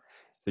 right?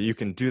 So you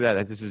can do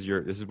that. This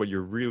is what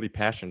you're really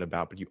passionate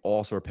about, but you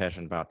also are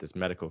passionate about this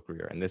medical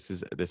career. And this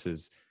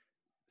is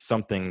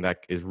something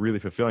that is really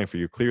fulfilling for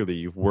you. Clearly,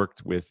 you've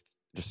worked with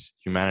just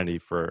humanity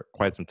for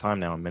quite some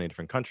time now in many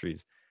different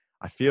countries.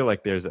 I feel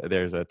like there's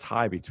a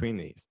tie between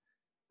these,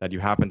 that you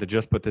happen to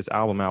just put this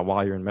album out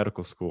while you're in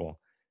medical school,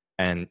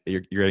 and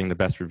you're getting the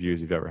best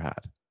reviews you've ever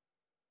had.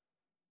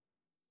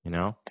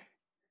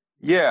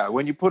 Yeah,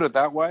 when you put it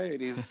that way,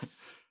 it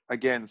is,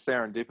 again,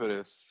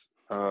 serendipitous,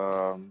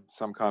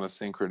 some kind of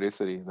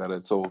synchronicity that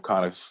it's all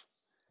kind of,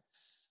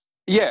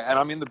 and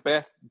I'm in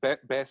the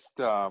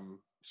best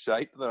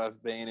shape that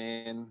I've been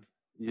in,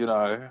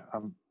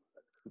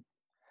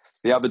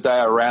 The other day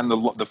I ran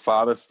the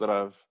farthest that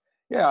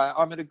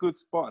I'm at a good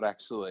spot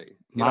actually.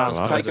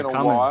 It's taken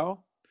a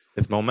while.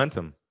 It's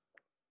momentum,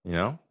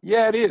 Yeah,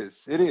 it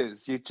is. It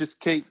is. You just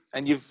keep,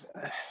 and you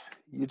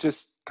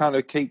just kind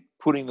of keep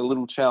putting the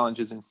little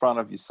challenges in front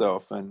of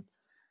yourself. And,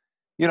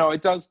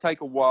 it does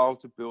take a while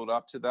to build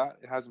up to that.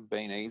 It hasn't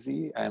been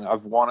easy, and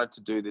I've wanted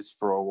to do this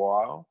for a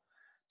while.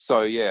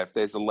 So yeah, if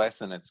there's a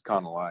lesson, it's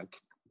kind of like,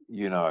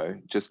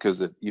 just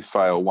because you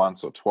fail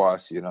once or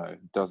twice,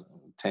 doesn't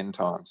 10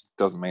 times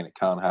doesn't mean it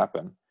can't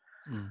happen.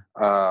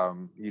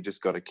 You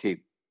just got to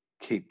keep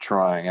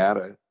trying at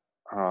it.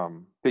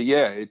 But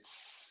yeah,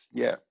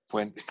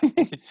 when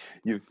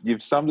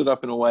you've summed it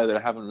up in a way that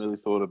I haven't really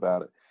thought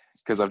about it,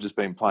 because I've just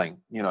been playing,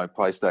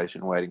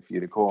 PlayStation, waiting for you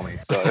to call me.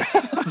 So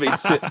I've been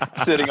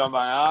sitting on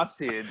my ass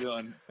here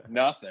doing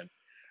nothing,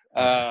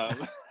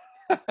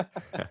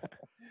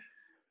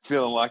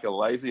 feeling like a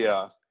lazy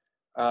ass.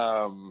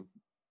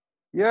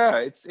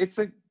 It's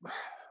a.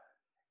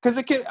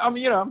 Because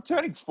I'm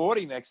turning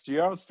 40 next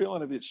year. I was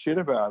feeling a bit shit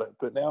about it,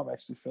 but now I'm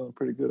actually feeling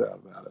pretty good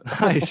about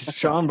it. Nice.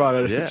 Sean brought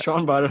it. Yeah.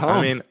 Sean brought it home.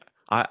 I mean,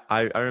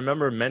 I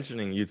remember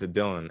mentioning you to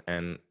Dylan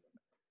and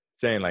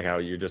saying like how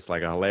you're just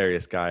like a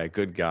hilarious guy, a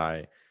good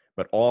guy,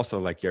 but also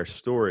like your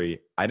story.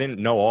 I didn't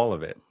know all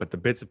of it, but the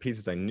bits and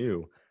pieces I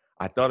knew,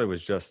 I thought it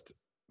was just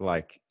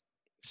like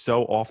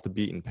so off the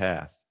beaten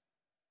path,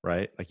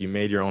 right? Like you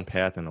made your own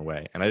path in a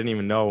way. And I didn't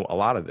even know a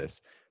lot of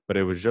this, but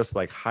it was just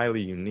like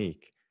highly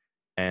unique.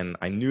 And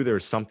I knew there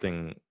was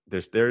something,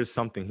 there is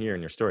something here in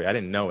your story. I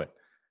didn't know it,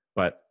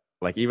 but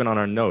like even on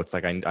our notes,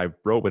 like I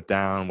wrote it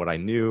down what I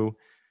knew,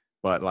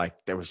 but like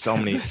there were so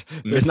many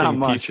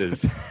missing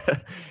pieces.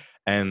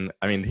 And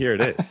I mean, here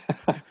it is,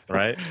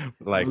 right?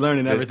 Like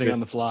learning everything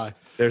on the fly.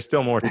 There's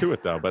still more to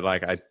it though, but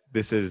like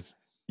this is,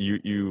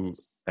 you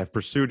have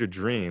pursued a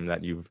dream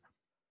that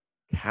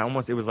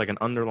it was like an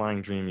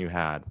underlying dream you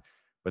had,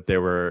 but there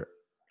were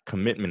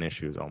commitment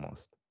issues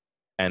almost.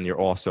 And you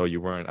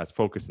weren't as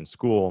focused in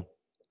school.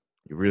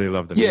 You really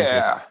love the music.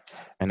 Yeah.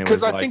 And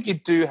because I think you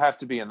do have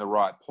to be in the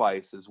right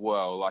place as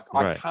well. Like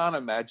I can't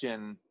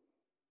imagine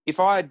if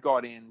I had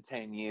got in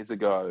 10 years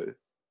ago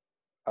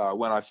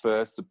when I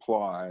first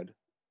applied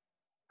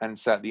and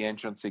sat the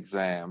entrance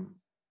exam,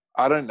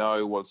 I don't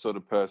know what sort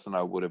of person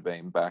I would have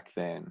been back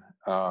then.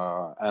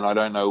 And I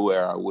don't know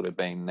where I would have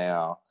been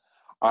now.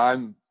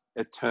 I'm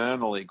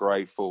eternally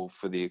grateful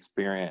for the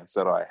experience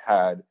that I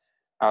had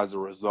as a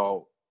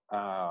result.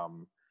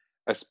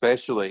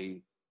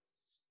 Especially,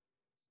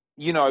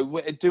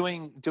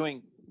 doing,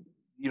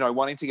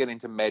 wanting to get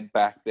into med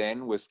back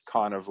then was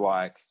kind of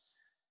like,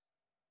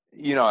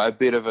 a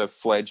bit of a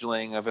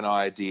fledgling of an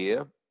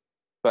idea,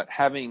 but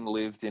having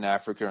lived in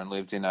Africa and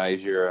lived in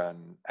Asia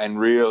and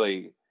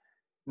really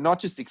not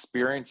just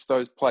experienced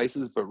those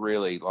places, but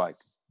really like,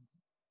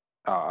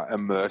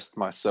 immersed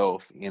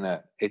myself in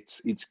it.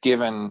 It's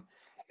given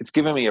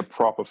me a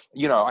proper,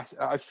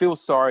 I feel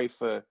sorry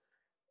for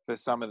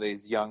some of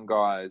these young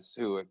guys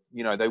who are,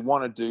 they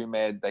want to do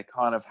med, they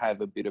kind of have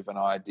a bit of an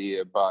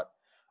idea, but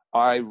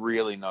I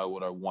really know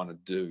what I want to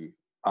do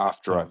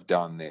after I've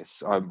done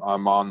this.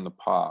 I'm on the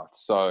path.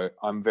 So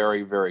I'm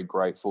very, very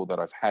grateful that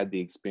I've had the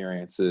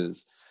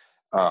experiences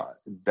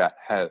that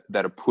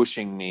are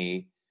pushing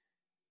me,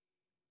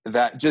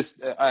 that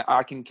just,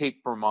 I can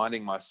keep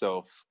reminding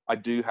myself, I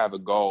do have a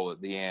goal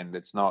at the end.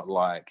 It's not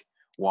like,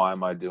 why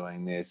am I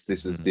doing this?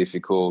 This is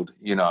difficult.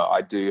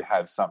 I do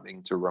have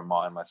something to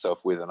remind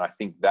myself with. And I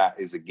think that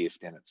is a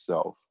gift in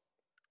itself.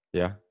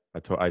 Yeah,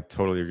 I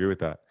totally agree with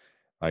that.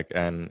 Like,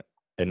 and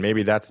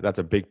maybe that's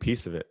a big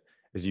piece of it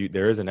is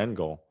there is an end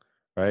goal,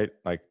 right?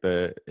 Like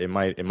it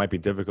might be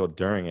difficult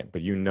during it,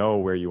 but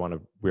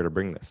where to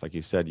bring this. Like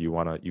you said,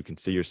 you can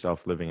see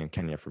yourself living in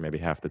Kenya for maybe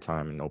half the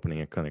time and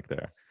opening a clinic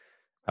there.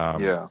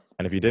 And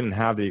if you didn't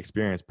have the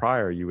experience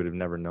prior, you would have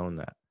never known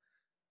that.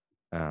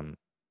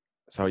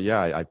 So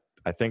yeah,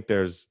 I think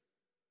there's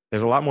a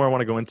lot more I want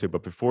to go into,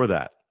 but before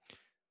that,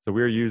 so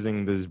we're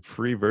using the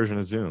free version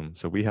of Zoom,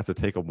 so we have to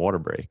take a water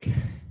break.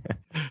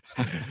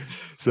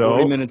 So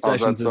 40-minute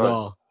sessions is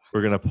all.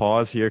 We're gonna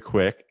pause here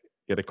quick,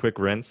 get a quick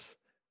rinse,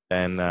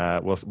 and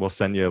we'll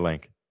send you a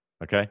link.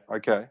 Okay.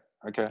 Okay.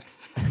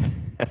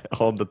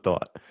 Hold the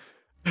thought.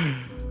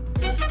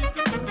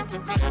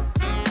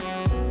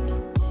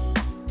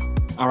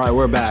 All right,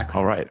 we're back.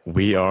 All right,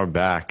 we are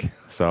back.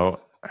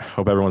 So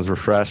hope everyone's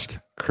refreshed.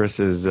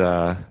 Chris is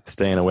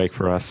staying awake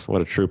for us.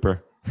 What a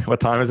trooper. What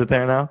time is it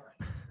there now?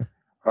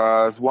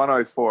 It's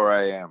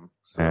 1:04 a.m.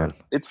 So man,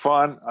 it's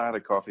fun. I had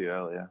a coffee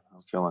earlier. I'm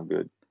feeling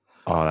good.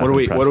 Oh,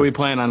 that's what are we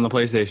playing on the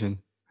PlayStation?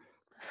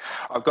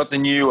 I've got the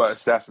new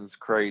Assassin's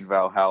Creed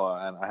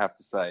Valhalla, and I have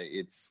to say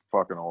it's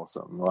fucking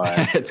awesome.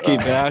 Like, it's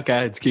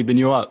keeping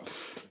you up.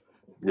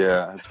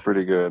 Yeah, it's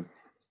pretty good.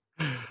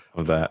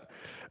 Of that.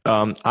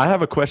 I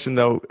have a question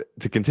though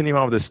to continue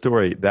on with this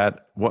story.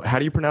 How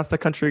do you pronounce that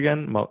country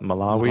again?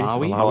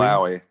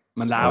 Malawi.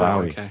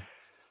 Okay.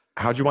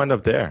 How'd you wind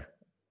up there?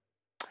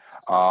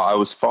 I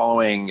was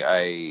following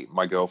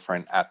my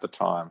girlfriend at the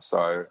time,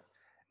 so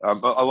a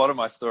lot of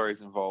my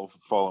stories involve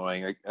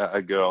following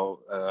a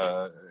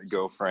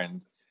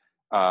girlfriend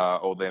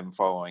or them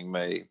following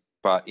me.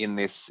 But in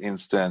this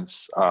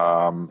instance,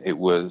 it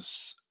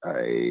was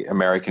a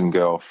American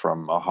girl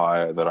from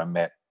Ohio that I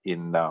met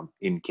in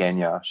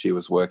Kenya. She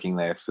was working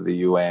there for the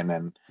UN,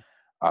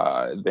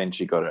 and then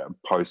she got a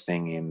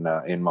posting in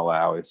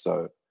Malawi.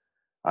 So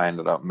I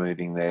ended up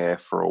moving there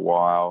for a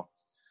while.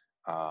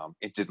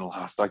 It didn't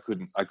last. I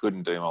couldn't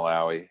do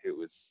Malawi. It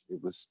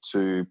was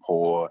too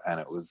poor, and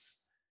it was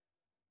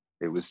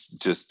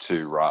just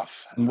too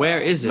rough.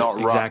 Where is it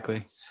exactly?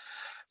 Rough.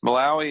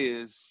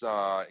 Malawi is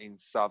in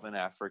southern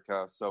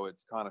Africa, so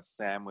it's kind of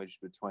sandwiched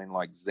between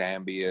like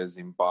Zambia,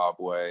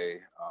 Zimbabwe,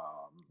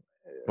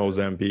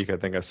 Mozambique. I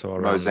think I saw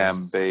around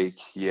Mozambique,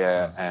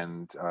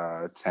 and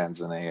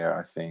Tanzania.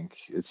 I think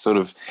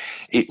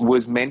it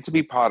was meant to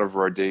be part of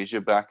Rhodesia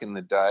back in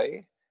the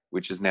day,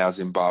 which is now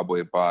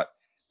Zimbabwe, but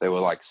they were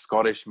like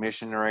Scottish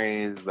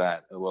missionaries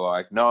that were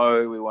like,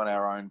 no, we want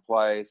our own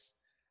place.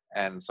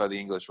 And so the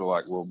English were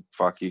like, well,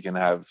 fuck, you can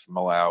have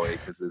Malawi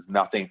because there's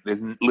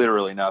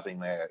literally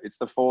nothing there. It's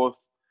the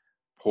fourth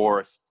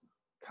poorest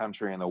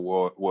country in the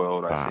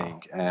world, I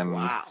think.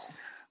 And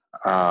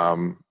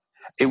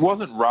it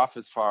wasn't rough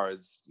as far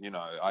as,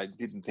 I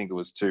didn't think it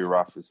was too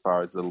rough as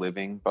far as the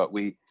living, but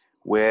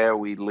where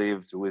we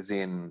lived was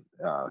in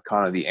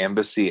kind of the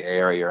embassy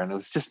area, and there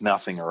was just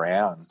nothing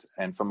around.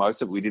 And for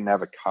most of it, we didn't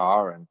have a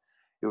car, and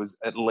it was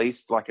at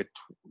least like a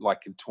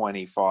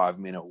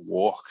 25-minute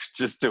walk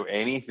just to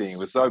anything. It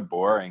was so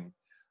boring.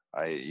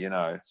 I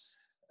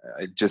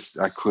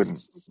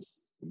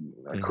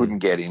couldn't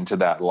get into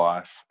that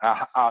life.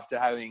 After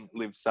having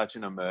lived such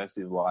an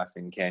immersive life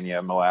in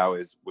Kenya,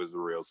 Malawi was a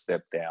real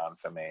step down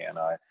for me, and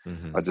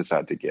I just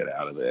had to get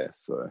out of there.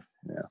 So,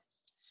 yeah.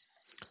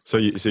 So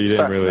you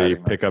didn't really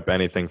pick up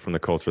anything from the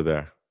culture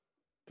there,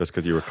 just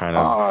because you were kind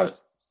of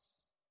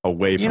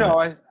away from it.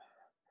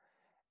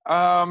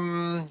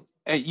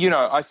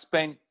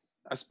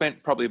 I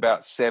spent probably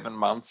about 7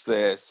 months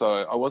there, so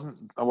I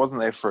wasn't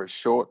there for a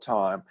short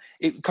time.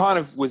 It kind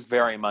of was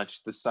very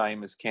much the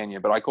same as Kenya,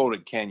 but I called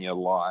it Kenya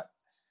Light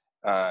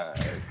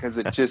because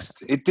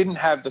it didn't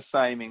have the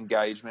same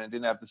engagement, it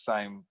didn't have the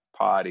same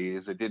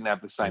parties, it didn't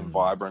have the same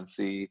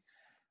vibrancy.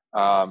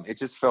 It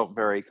just felt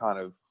very kind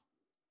of,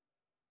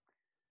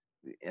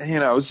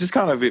 it was just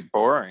kind of a bit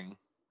boring,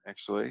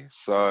 actually.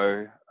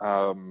 So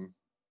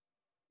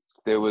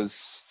there was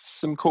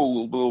some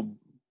cool little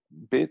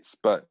bits,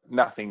 but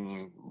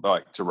nothing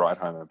like to write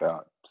home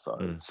about.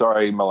 So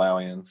sorry,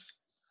 Malawians.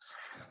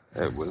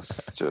 It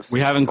was just,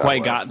 we haven't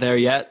quite got there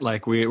yet.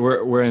 Like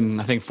we're in,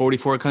 I think,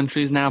 44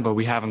 countries now, but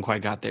we haven't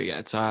quite got there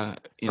yet. So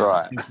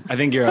right. I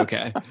think you're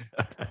okay.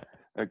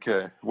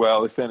 Okay.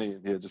 Well, if any,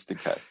 just in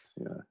case.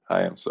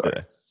 I am sorry.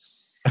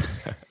 Yeah.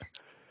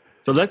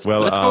 So let's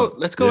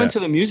go into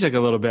the music a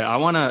little bit. I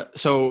want to.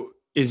 So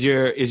is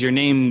your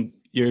name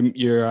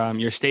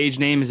your stage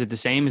name, is it the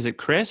same? Is it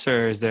Chris,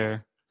 or is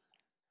there?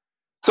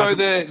 So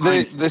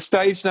the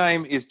stage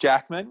name is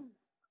Jackman.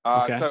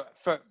 Okay. So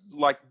for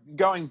like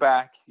going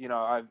back,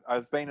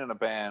 I've been in a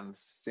band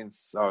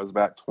since I was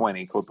about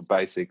 20 called The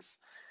Basics.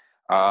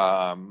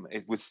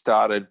 It was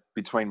started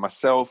between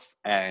myself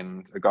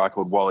and a guy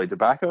called Wally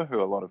DeBacker,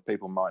 who a lot of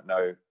people might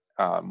know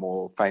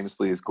more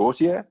famously as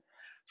Gautier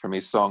from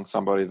his song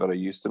Somebody That I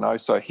Used to Know.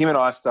 So him and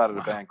I started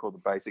a band called The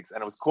Basics,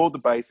 and it was called The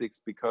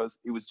Basics because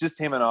it was just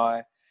him and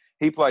I.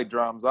 He played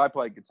drums, I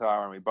played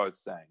guitar, and we both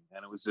sang,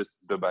 and it was just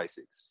The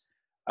Basics.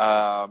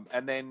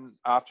 And then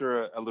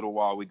after a little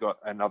while, we got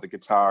another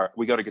guitar.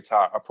 We got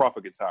a proper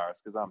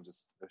guitarist, because I'm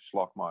just a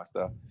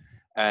schlockmeister.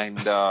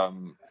 And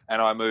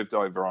I moved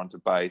over onto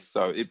bass.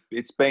 So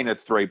it's been a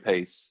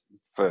three-piece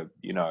for,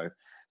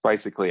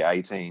 basically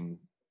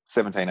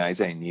 17,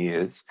 18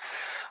 years.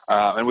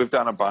 And we've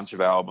done a bunch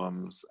of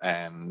albums,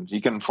 and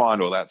you can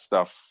find all that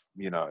stuff,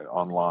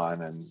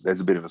 online. And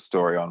there's a bit of a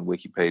story on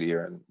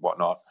Wikipedia and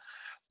whatnot.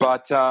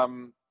 But,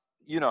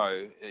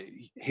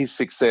 his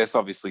success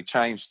obviously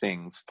changed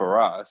things for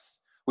us,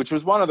 which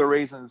was one of the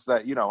reasons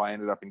that, I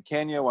ended up in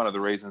Kenya, one of the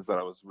reasons that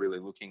I was really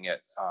looking at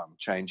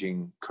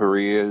changing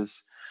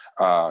careers,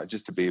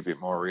 just to be a bit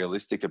more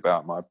realistic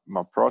about my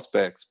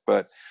prospects.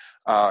 But,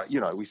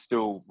 we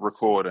still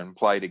record and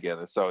play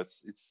together, so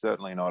it's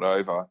certainly not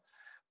over.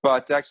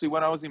 But actually,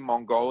 when I was in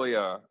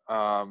Mongolia,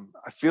 I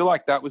feel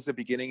like that was the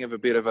beginning of a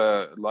bit of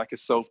a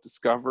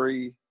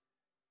self-discovery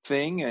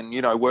thing.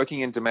 And,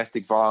 working in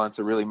domestic violence,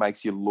 it really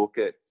makes you look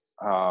at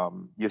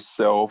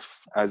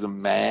yourself as a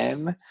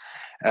man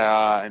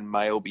and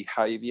male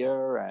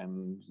behavior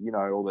and,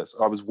 all this.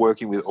 I was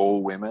working with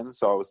all women,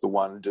 so I was the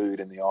one dude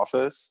in the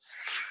office.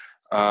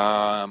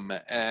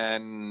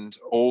 And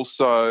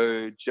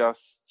also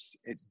just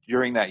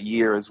during that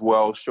year as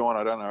well, Sean,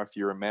 I don't know if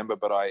you remember,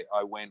 but I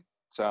went,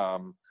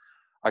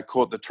 I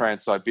caught the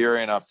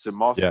Trans-Siberian up to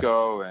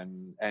Moscow. Yes.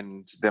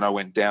 And then I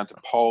went down to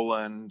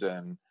Poland,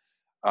 and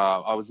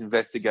I was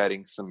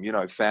investigating some,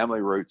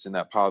 family roots in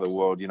that part of the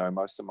world.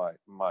 Most of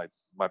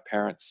my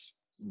parents'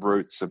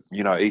 roots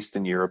are,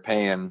 Eastern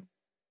European,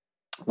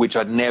 which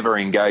I'd never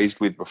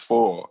engaged with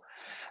before.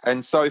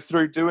 And so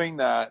through doing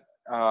that,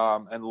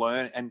 and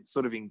learn and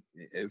sort of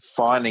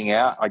finding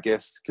out, I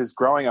guess, because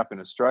growing up in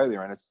Australia,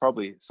 and it's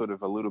probably sort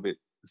of a little bit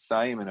the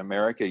same in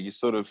America, you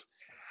sort of,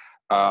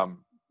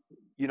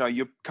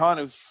 you're kind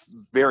of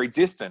very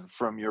distant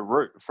from your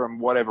root, from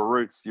whatever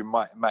roots you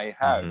may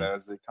have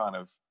as a kind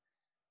of,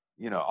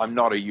 I'm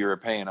not a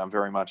European, I'm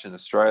very much an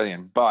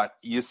Australian, but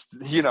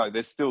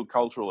there's still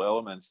cultural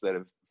elements that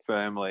have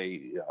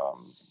firmly,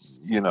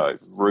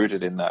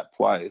 rooted in that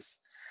place.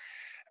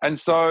 And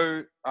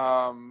so,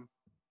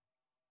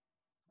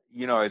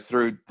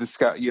 through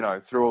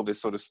all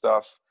this sort of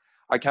stuff,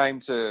 I came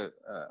to,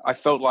 I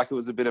felt like it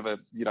was a bit of a,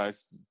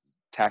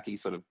 tacky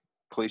sort of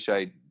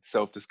cliched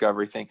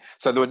self-discovery thing.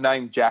 So the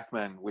name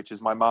Jackman, which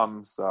is my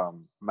mum's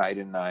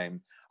maiden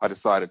name, I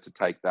decided to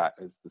take that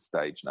as the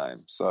stage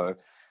name. So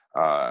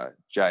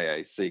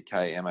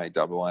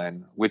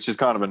Jackman, which is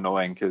kind of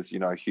annoying because,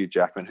 Hugh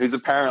Jackman, who's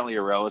apparently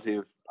a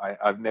relative,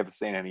 I've never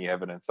seen any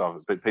evidence of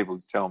it, but people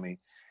tell me,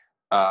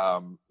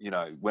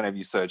 whenever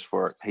you search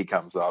for it, he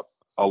comes up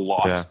a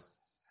lot.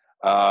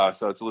 Yeah.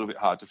 So it's a little bit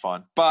hard to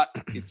find, but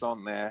it's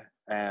on there.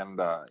 And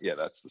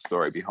that's the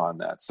story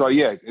behind that. So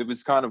yeah, it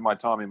was kind of my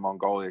time in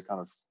Mongolia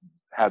kind of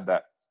had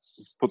that,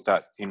 put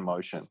that in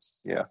motion.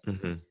 Yeah.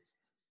 Mm-hmm.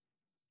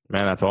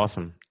 Man, that's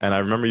awesome. And I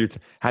remember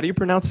how do you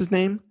pronounce his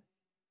name?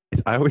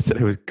 I always said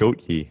it was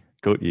Gautier.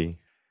 Oh,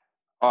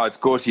 it's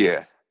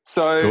Gautier.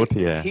 So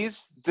Gautier.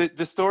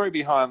 The story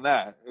behind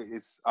that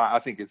is, I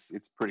think it's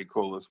pretty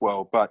cool as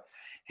well. But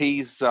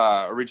he's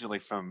originally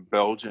from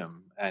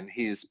Belgium, and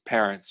his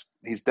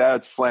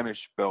dad's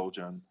Flemish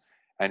Belgian,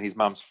 and his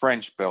mum's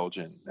French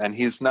Belgian. And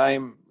his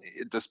name,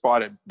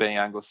 despite it being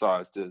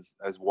anglicised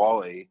as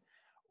Wally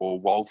or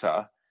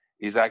Walter,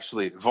 is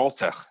actually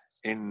Walter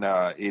in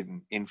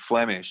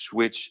Flemish,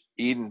 which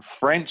in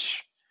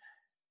French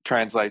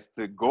translates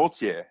to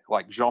Gautier,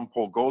 like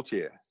Jean-Paul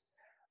Gaultier.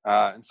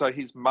 And so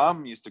his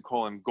mum used to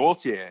call him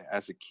Gautier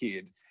as a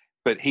kid,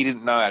 but he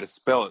didn't know how to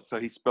spell it, so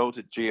he spelled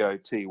it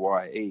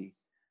Gotye.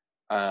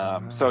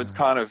 So it's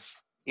kind of,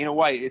 in a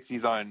way, it's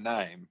his own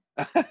name.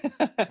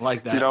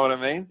 Like that. Do you know what I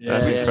mean?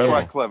 Yeah, Which is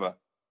quite clever.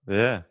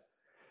 Yeah.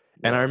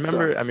 And I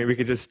remember, we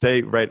could just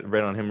stay right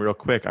on him real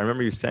quick. I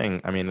remember you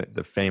saying,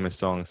 the famous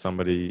song,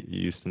 Somebody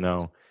You Used to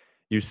Know.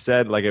 You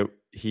said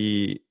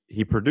he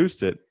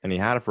produced it and he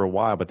had it for a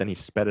while, but then he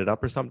sped it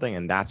up or something,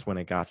 and that's when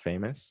it got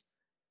famous.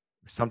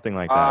 Something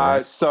like that.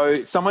 Right?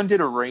 So someone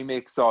did a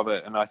remix of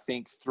it, and I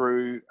think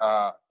through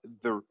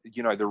the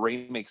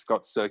remix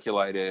got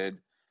circulated.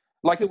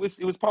 Like it was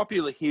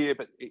popular here,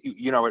 but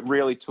it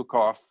really took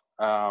off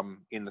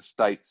in the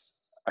States,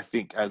 I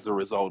think, as a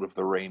result of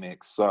the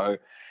remix. So,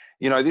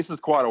 this is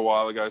quite a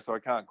while ago, so I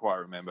can't quite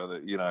remember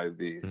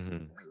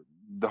the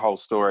whole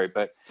story.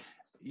 But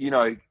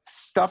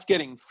stuff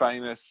getting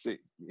famous,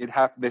 it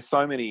happened. There's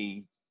so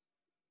many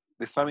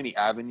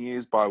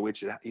avenues by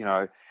which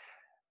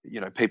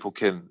people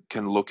can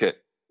look at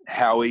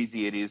how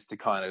easy it is to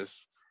kind of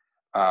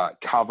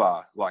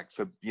cover, like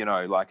for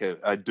like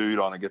a dude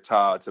on a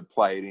guitar to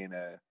play it in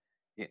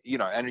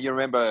and you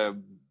remember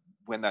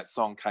when that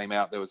song came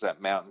out, there was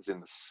that Mountains in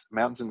the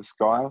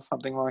Sky or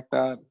something like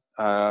that.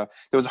 There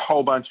was a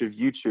whole bunch of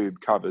YouTube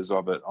covers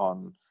of it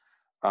on.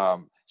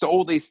 So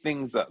all these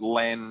things that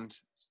lend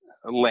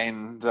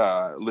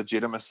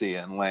legitimacy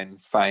and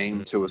lend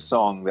fame to a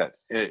song that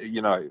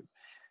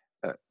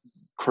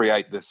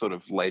create the sort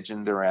of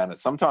legend around it.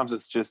 Sometimes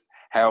it's just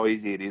how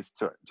easy it is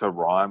to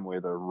rhyme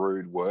with a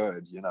rude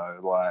word.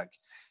 The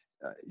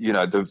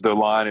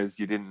line is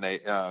you didn't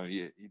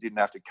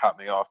have to cut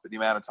me off, but the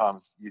amount of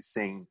times you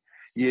sing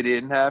you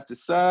didn't have to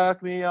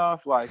suck me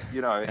off,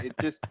 it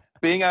just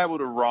being able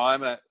to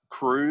rhyme it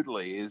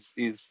crudely is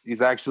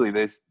actually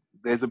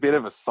there's a bit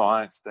of a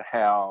science to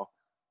how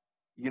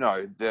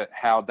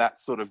how that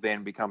sort of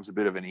then becomes a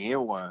bit of an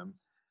earworm.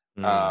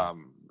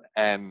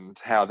 And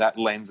how that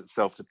lends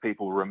itself to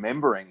people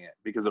remembering it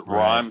because it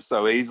rhymes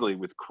so easily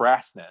with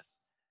crassness.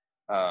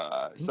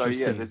 So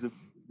yeah,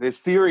 there's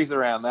theories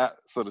around that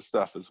sort of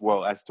stuff as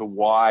well as to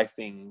why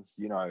things,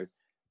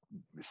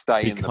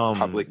 stay in the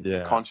public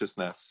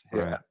consciousness.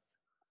 Right. Yeah.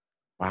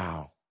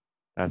 Wow.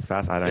 That's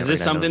fascinating. Is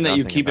this something that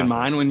you keep in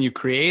mind when you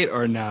create,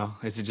 or no?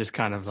 Is it just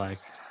kind of like,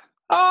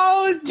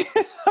 I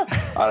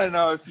don't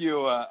know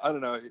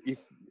if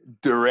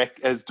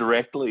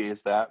directly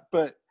as that,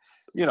 but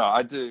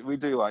we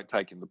do like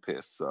taking the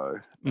piss. So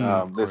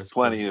there's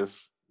plenty of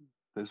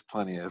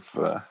funny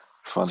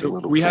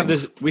little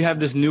things. We have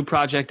this new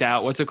project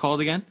out. What's it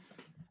called again?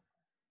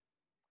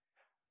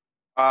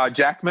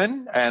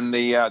 Jackman, and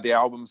the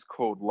album's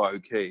called Low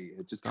Key.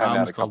 It just came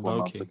out a couple of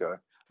months ago.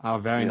 Oh,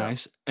 very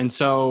nice. And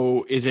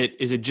so is it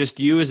just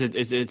you?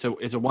 It's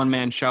a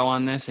one-man show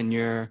on this, and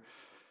you're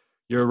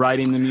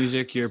writing the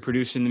music, you're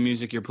producing the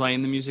music, you're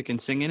playing the music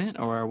and singing it,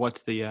 or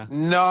what's the?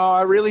 No,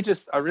 I really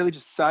just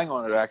sang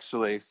on it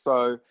actually.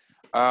 So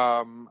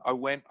I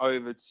went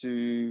over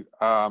to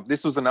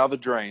this was another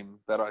dream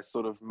that I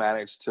sort of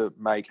managed to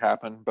make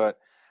happen, but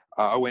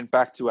I went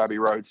back to Abbey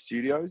Road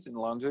Studios in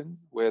London,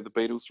 where the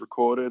Beatles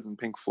recorded and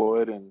Pink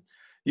Floyd and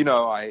you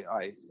know,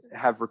 I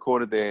have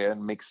recorded there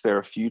and mixed there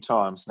a few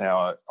times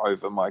now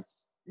over my,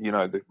 you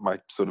know, my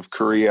sort of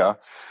career.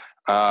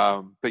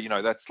 But, you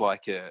know, that's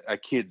like a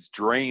kid's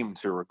dream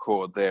to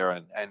record there.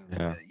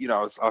 And you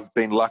know, I've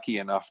been lucky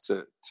enough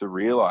to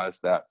realize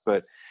that.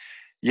 But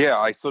yeah,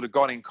 I sort of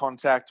got in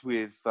contact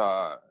with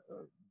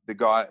the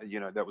guy, you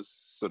know, that was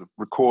sort of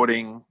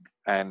recording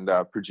and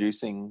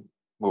producing,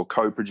 or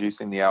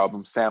co-producing the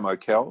album, Sam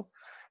O'Kell,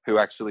 who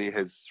actually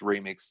has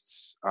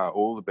remixed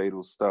all the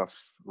Beatles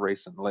stuff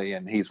recently,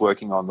 and he's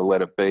working on the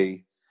Let It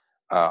Be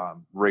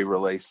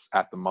re-release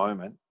at the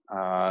moment.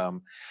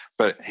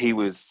 But I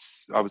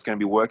was going to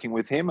be working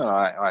with him, and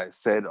I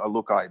said, oh,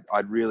 look,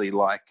 I'd really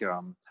like,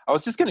 I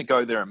was just going to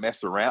go there and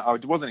mess around. I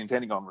wasn't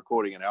intending on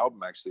recording an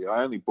album, actually.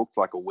 I only booked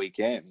like a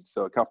weekend,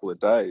 so a couple of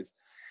days.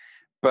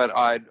 But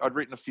I'd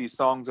written a few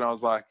songs, and I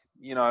was like,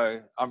 you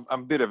know, I'm a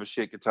bit of a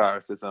shit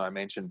guitarist, as I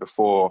mentioned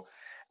before.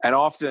 And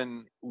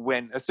often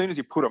as soon as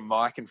you put a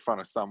mic in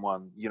front of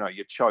someone, you know,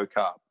 you choke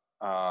up.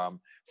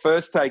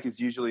 First take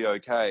is usually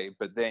okay,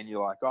 but then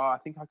you're like, oh, I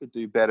think I could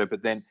do better.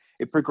 But then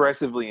it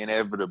progressively,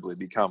 inevitably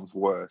becomes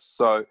worse.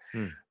 So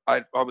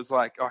I was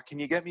like, oh, can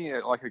you get me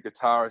a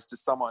guitarist,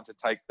 just someone to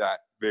take that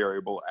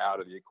variable out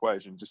of the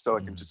equation, just so I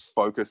can just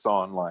focus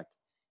on like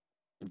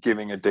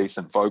giving a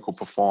decent vocal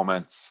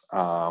performance.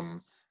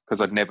 Because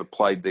I'd never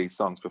played these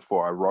songs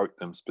before. I wrote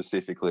them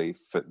specifically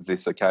for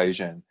this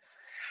occasion.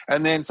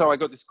 And then, so I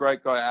got this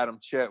great guy, Adam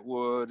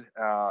Chetwood,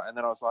 and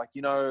then I was like,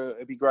 you know,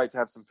 it'd be great to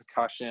have some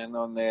percussion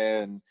on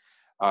there. And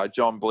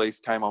John Blease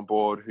came on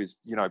board, who's,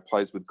 you know,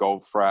 plays with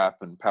Goldfrapp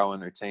and Paolo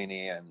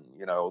Nutini and,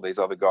 you know, all these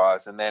other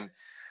guys. And then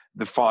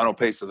the final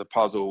piece of the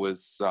puzzle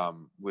was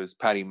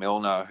Paddy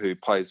Milner, who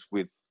plays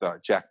with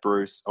Jack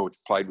Bruce, or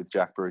played with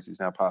Jack Bruce,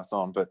 he's now passed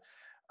on, but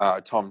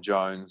Tom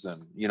Jones,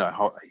 and, you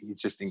know,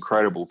 he's just an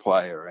incredible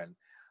player. And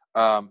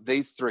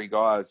these three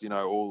guys, you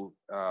know, all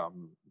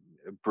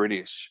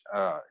British,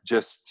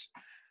 just,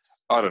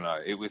 I don't know,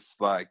 it was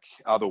like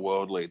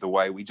otherworldly, the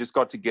way we just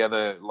got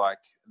together like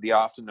the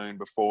afternoon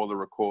before the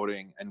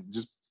recording and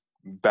just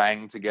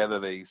banged together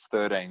these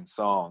 13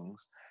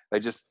 songs. They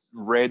just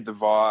read the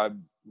vibe,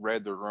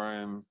 read the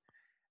room,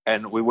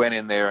 and we went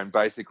in there and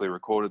basically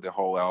recorded the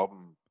whole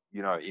album,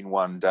 you know, in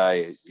one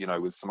day, you know,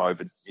 with some a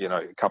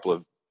couple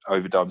of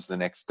overdubs the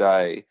next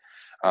day,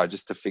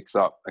 just to fix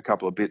up a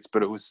couple of bits.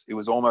 But it was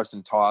almost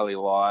entirely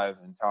live,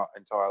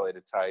 entirely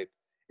to tape.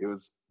 It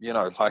was, you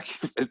know, like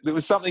it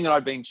was something that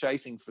I'd been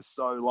chasing for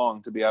so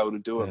long to be able to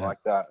do it like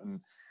that.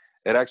 And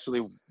it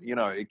actually, you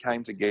know, it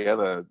came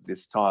together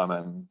this time,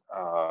 and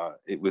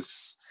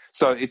it's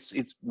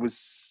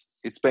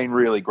been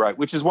really great,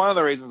 which is one of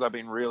the reasons I've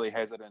been really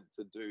hesitant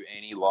to do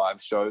any live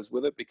shows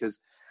with it, because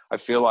I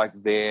feel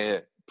like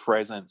their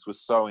presence was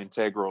so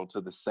integral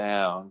to the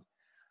sound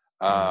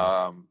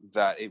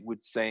that it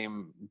would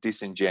seem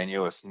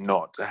disingenuous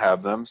not to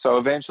have them. So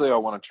eventually I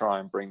want to try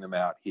and bring them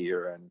out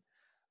here and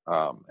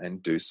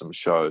do some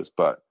shows,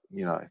 but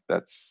you know,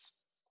 that's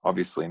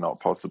obviously not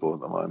possible at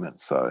the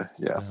moment. So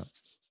yeah.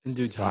 In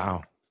due time.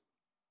 Wow,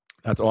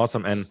 that's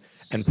awesome. And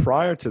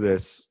prior to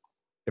this,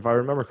 if I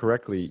remember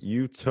correctly,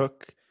 you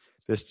took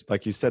this,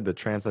 like you said, the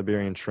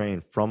Trans-Siberian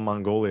train from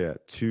Mongolia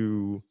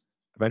to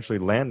eventually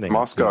landing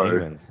Moscow, in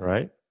England,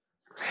 right?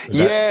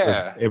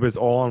 It was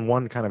all on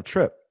one kind of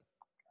trip.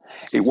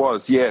 It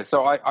was, yeah.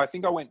 So I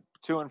think I went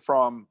to and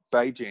from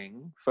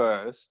Beijing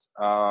first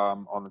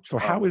on the train. So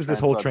how is this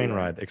whole train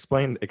ride?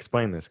 Explain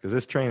this, because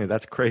this train,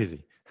 that's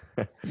crazy.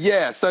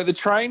 Yeah, so the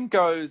train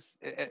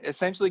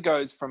essentially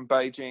goes from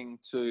Beijing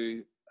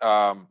to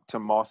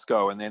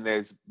Moscow, and then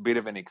there's a bit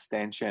of an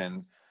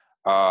extension.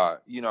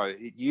 You know,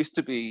 it used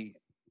to be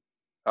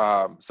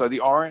so the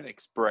Orient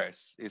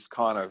Express is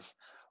kind of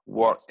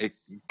what it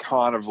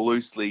kind of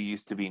loosely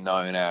used to be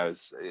known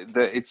as.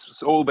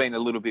 It's all been a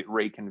little bit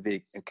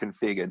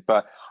reconfigured,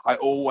 but I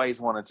always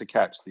wanted to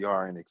catch the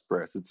Orient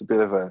Express. It's a bit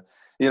of a,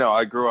 you know,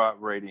 I grew up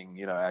reading,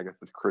 you know,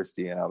 Agatha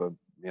Christie and other,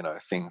 you know,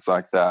 things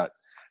like that.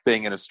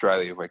 Being in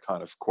Australia, we're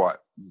kind of quite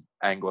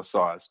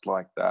anglicised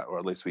like that, or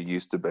at least we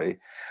used to be.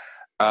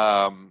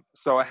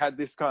 So I had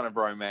this kind of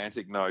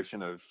romantic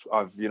notion of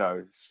you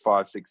know,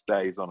 5-6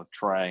 days on a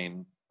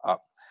train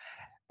up.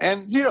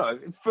 And, you know,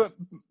 for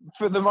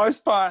the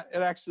most part,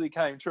 it actually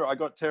came true. I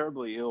got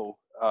terribly ill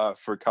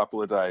for a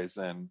couple of days,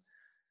 and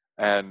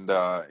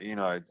you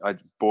know, I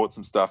bought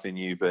some stuff in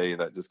UB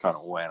that just kind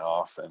of went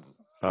off. And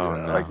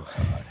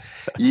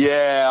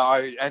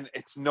and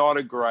it's not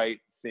a great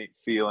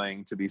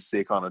feeling to be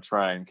sick on a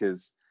train,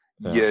 because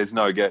there's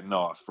no getting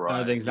off,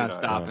 right? Nothing's not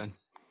stopping.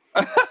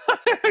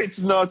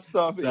 It's not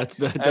stopping,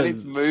 and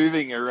it's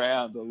moving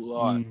around a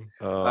lot.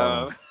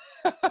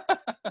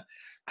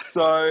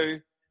 So.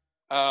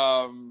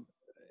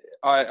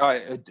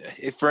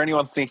 If for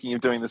anyone thinking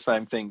of doing the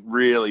same thing,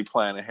 really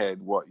plan ahead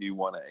what you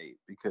want to eat,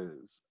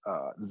 because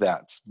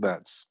that's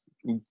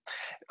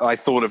I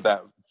thought of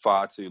that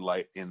far too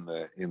late in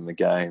the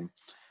game.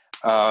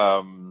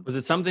 Was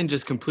it something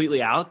just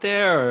completely out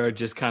there, or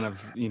just kind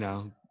of, you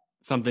know,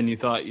 something you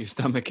thought your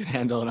stomach could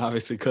handle and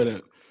obviously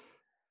couldn't?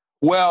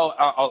 Well,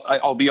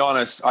 I'll be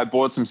honest. I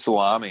bought some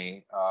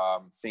salami,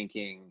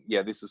 thinking,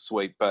 yeah, this is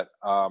sweet, but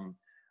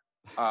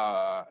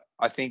I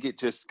think it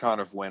just kind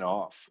of went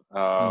off,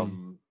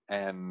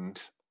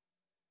 and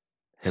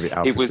maybe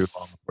out it for too long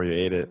was before you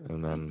ate it,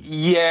 and then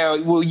yeah.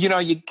 Well, you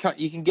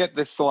can get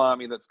the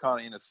salami that's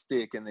kind of in a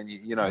stick, and then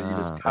you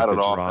just cut like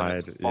it off, dried,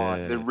 and it's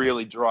fine. yeah. They're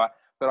really dry.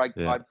 But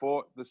I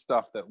bought the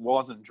stuff that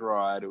wasn't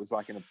dried. It was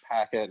like in a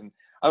packet, and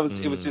it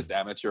was just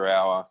amateur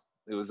hour.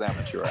 It was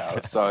amateur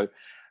hour. So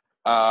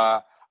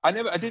I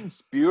didn't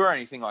spew or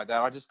anything like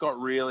that. I just got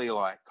really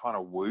like kind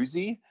of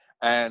woozy,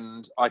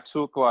 and I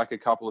took like a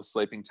couple of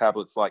sleeping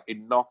tablets. Like it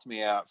knocked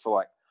me out for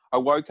like, I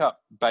woke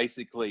up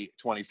basically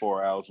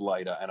 24 hours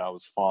later and I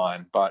was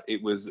fine, but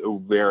it was a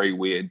very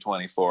weird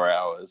 24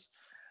 hours.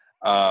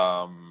 Where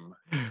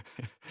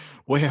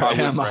I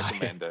am wouldn't I?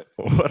 recommend it.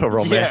 What a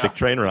romantic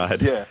train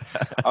ride. Yeah.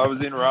 I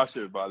was in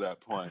Russia by that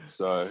point.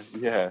 So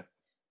yeah.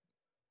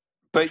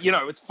 But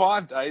it's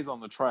 5 days on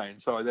the train,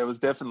 so there was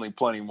definitely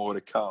plenty more to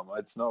come.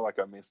 It's not like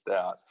I missed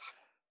out.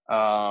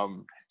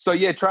 So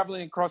yeah,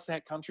 traveling across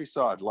that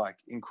countryside, like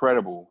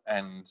incredible.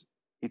 And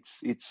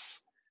it's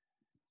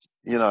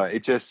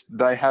it just,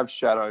 they have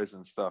shadows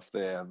and stuff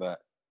there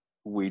that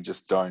we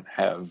just don't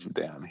have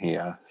down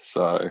here.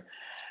 So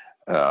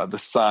the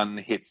sun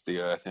hits the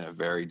earth in a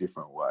very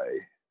different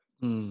way.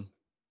 And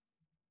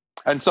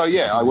so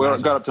yeah, I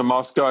got up to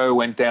Moscow,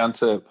 went down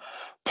to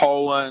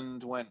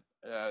Poland, went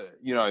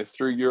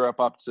through Europe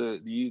up to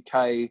the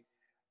UK.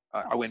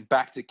 I went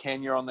back to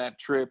Kenya on that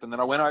trip, and then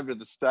I went over to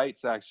the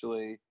States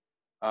actually.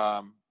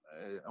 I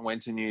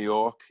went to New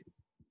York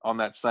on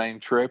that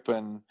same trip,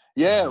 and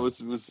yeah, it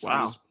was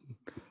wow.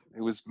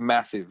 It was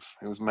massive.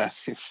 It was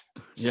massive.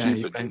 Yeah,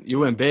 you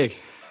went big.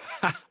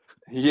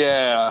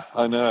 Yeah,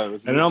 I know.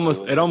 It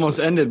almost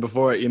ended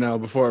before it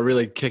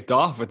really kicked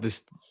off with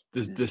this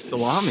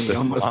salami.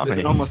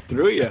 It almost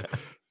threw you.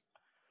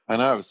 I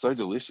know, it was so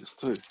delicious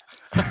too.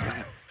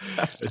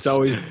 It's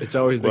always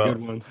the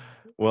good ones.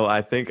 Well,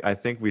 I think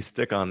we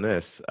stick on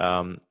this.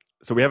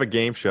 So we have a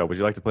game show. Would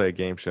you like to play a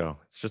game show?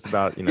 It's just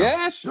about,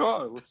 Yeah,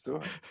 sure. Let's do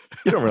it.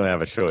 You don't really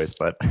have a choice,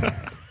 but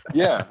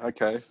yeah,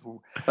 okay.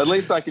 At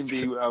least I can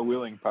be a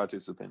willing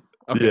participant.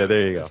 Okay. Yeah,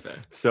 there you go.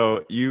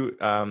 So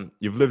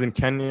you've lived in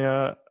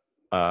Kenya,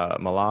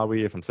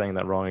 Malawi, if I'm saying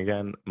that wrong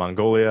again,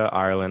 Mongolia,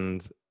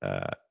 Ireland,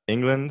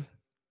 England.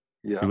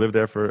 Yeah. You lived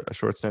there for a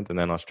short stint, and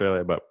then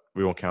Australia, but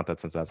we won't count that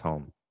since that's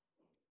home.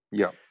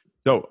 Yeah.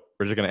 So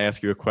we're just going to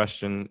ask you a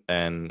question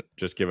and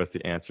just give us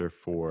the answer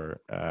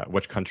for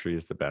which country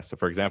is the best. So,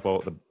 for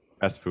example, the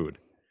best food.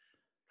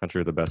 Country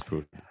with the best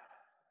food.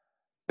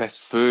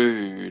 Best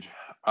food.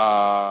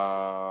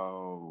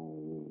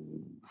 Oh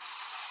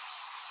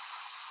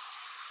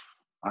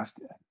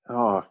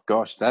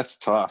gosh, that's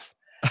tough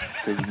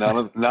because none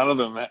of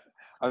them.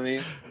 I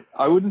mean,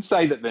 I wouldn't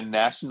say that the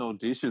national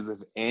dishes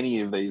of any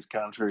of these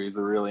countries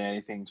are really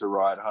anything to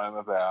write home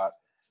about.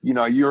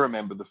 You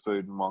remember the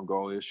food in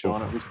Mongolia,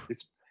 Sean.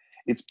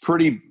 It's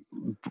pretty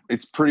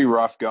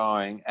rough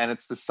going, and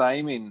it's the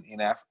same in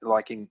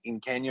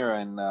Kenya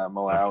and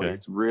Malawi. Okay.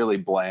 It's really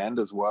bland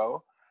as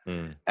well.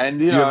 And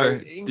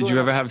did you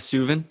ever have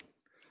suvan?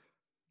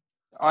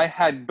 I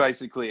had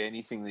basically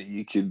anything that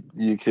you could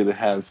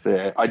have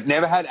there. I'd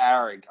never had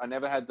arag. I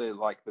never had the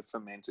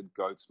fermented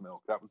goat's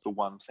milk. That was the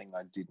one thing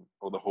I didn't,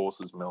 or the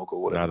horse's milk,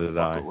 or whatever the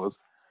fuck it was.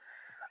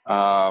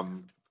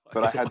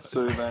 But I had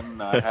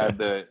suvan. I had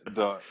the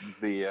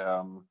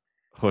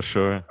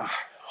Hoshur.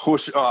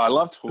 Hoshur. Oh, I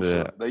loved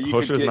Hoshur. Yeah.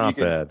 Hoshur's not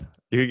bad.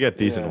 You could get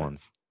decent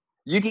ones.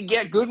 You could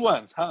get good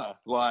ones, huh?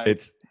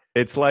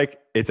 It's like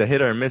it's a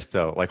hit or miss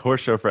though. Like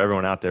Hoshur, for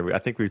everyone out there, I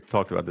think we've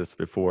talked about this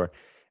before.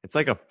 It's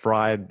like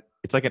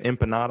it's like an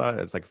empanada.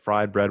 It's like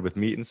fried bread with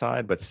meat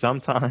inside, but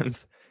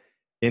sometimes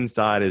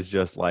inside is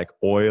just like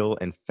oil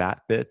and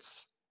fat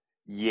bits.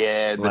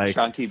 Yeah, the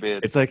chunky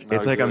bits. It's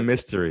like a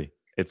mystery.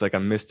 It's like a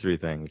mystery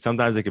thing.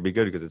 Sometimes it could be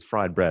good because it's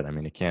fried bread. I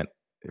mean,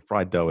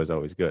 fried dough is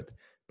always good,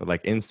 but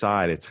like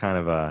inside, it's kind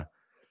of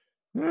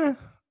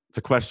it's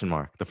a question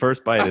mark. The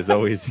first bite is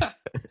always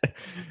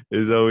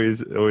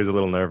always a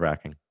little nerve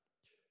wracking.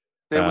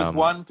 There was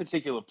one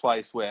particular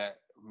place where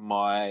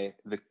my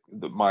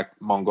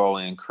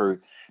Mongolian crew,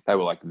 they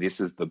were like,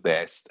 "This is the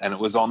best," and it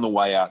was on the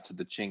way out to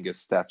the Chinggis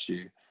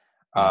statue.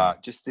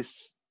 Just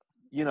this,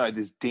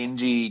 this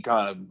dingy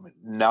kind of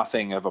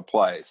nothing of a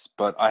place.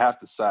 But I have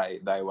to say,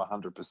 they were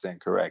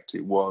 100% correct.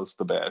 It was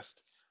the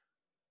best.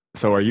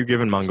 So, are you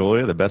giving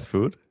Mongolia the best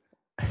food?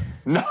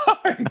 No,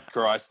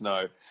 Christ,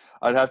 no.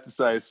 I'd have to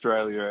say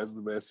Australia has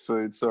the best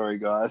food. Sorry,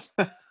 guys.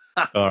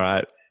 All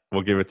right.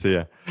 We'll give it to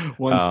you.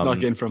 One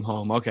snuck in from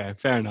home. Okay,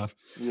 fair enough.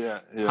 Yeah.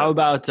 How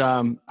about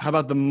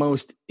the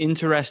most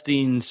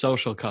interesting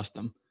social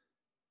custom?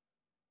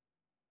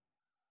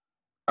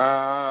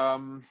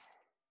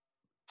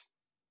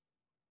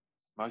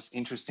 Most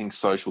interesting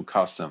social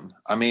custom.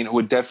 I mean, it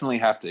would definitely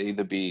have to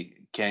either be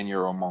Kenya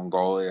or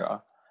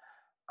Mongolia.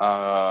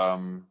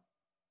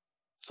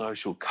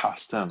 Social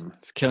custom.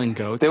 It's killing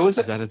goats. Is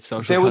that its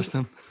social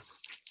custom?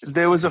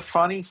 There was a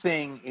funny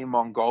thing in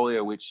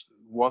Mongolia which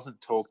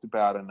wasn't talked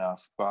about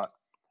enough, but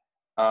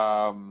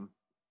And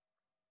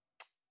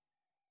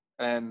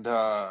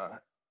I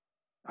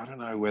don't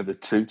know whether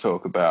to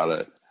talk about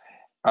it.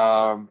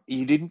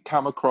 You didn't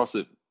come across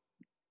it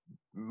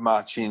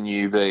much in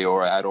UB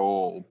or at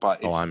all,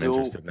 but it's I'm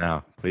interested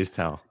now. Please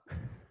tell.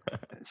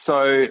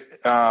 So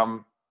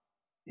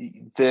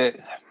the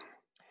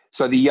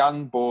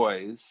young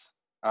boys.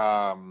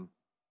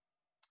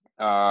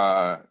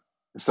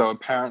 So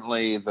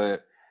apparently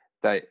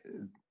they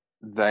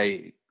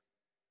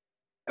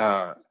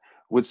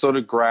would sort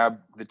of grab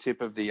the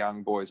tip of the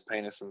young boy's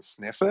penis and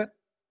sniff it,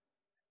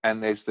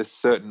 and there's this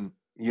certain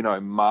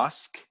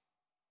musk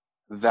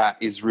that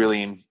is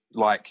really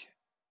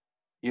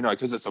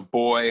because it's a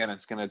boy and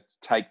it's going to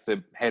take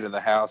the head of the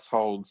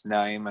household's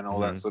name and all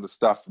that sort of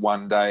stuff.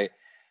 One day,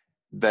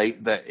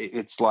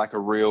 it's like a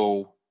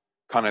real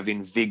kind of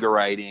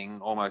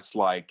invigorating, almost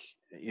like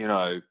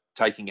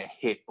taking a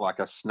hit, like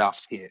a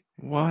snuff hit.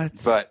 What?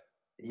 But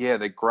yeah,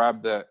 they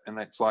grab and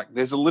it's like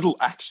there's a little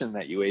action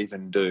that you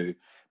even do.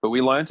 But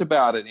we learnt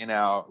about it in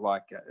our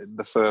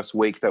the first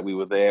week that we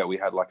were there. We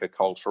had like a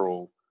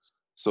cultural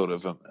sort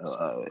of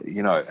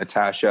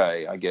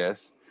attaché, I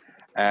guess.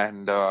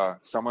 And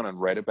someone had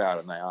read about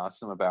it and they asked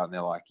them about it and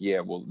they're like,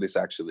 yeah, well, this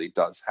actually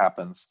does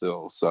happen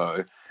still.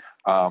 So,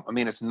 I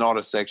mean, it's not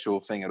a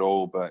sexual thing at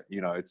all, but,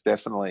 it's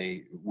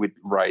definitely would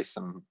raise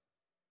some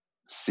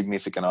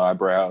significant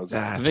eyebrows.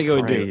 I think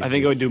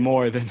it would do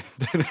more than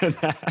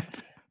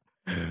that.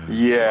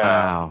 Yeah.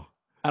 Wow.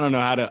 I don't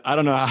know how.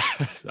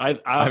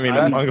 I mean,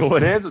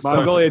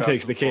 Mongolia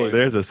takes the cake.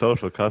 There's a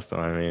social custom.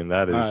 I mean,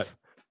 that is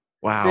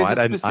wow.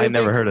 I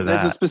never heard of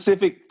that. There's a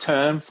specific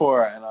term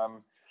for it,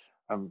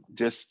 and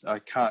I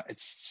can't.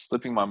 It's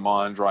slipping my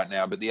mind right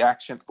now. But the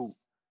action,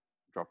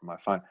 dropping my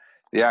phone.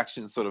 The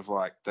action sort of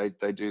like they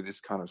do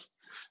this kind of,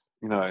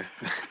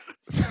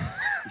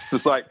 it's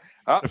just like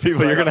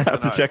people. You're gonna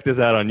have to check this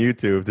out on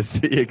YouTube to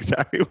see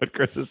exactly what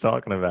Chris is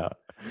talking about.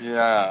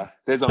 Yeah,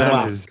 there's a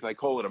musk. They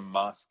call it a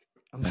musk.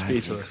 I'm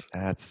speechless.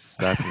 That's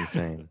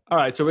insane. All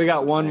right, so we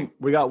got one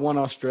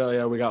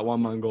Australia, we got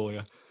one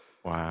Mongolia.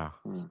 Wow.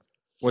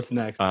 What's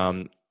next?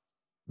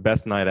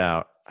 Best night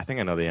out. I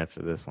think I know the answer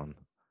to this one.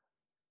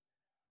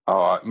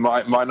 Oh,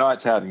 my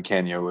nights out in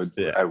Kenya were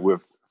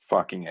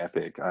fucking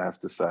epic, I have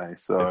to say.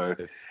 So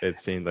it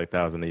seemed like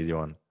that was an easy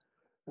one.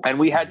 And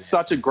we had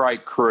such a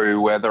great crew,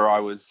 whether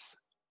I was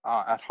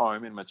at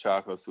home in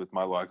Machakos with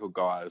my local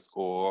guys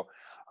or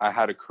I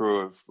had a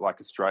crew of like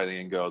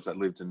Australian girls that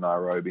lived in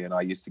Nairobi, and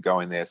I used to go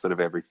in there sort of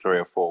every 3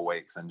 or 4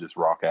 weeks and just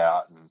rock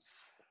out. And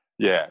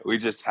yeah, we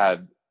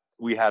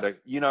had a,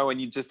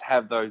 and you just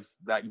have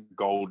that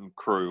golden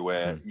crew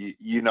where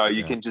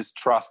you can just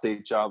trust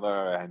each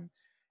other and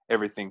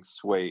everything's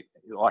sweet.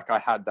 Like I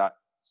had that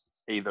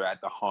either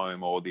at the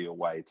home or the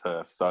away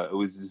turf. So it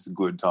was just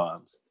good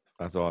times.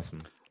 That's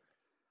awesome.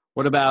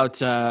 What about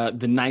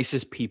the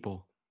nicest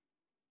people?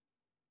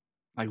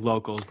 Like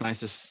locals,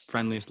 nicest,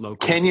 friendliest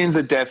locals. Kenyans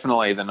are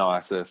definitely the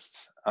nicest.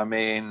 I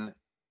mean,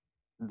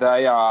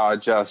 they are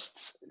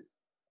just,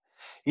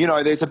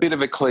 there's a bit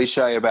of a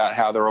cliche about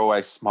how they're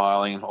always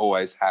smiling and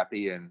always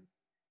happy,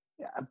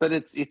 but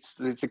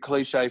it's a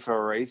cliche for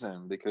a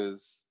reason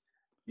because,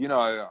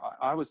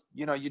 I was,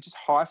 you're just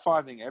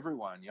high-fiving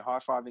everyone. You're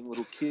high-fiving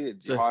little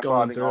kids. You're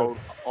high-fiving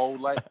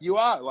old ladies. You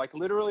are, like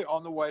literally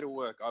on the way to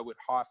work, I would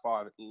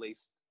high-five at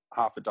least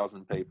half a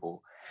dozen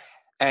people.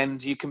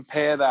 And you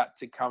compare that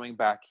to coming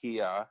back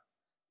here,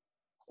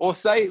 or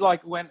say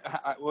like when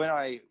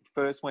I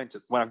very first went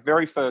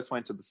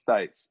to the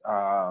States,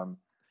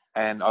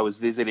 and I was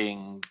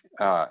visiting.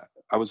 I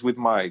was with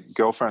my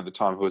girlfriend at the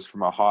time, who was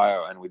from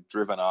Ohio, and we'd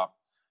driven up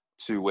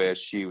to where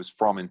she was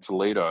from in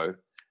Toledo,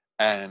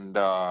 and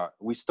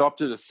we stopped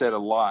at a set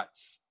of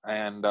lights,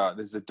 and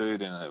there's a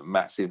dude in a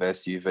massive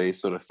SUV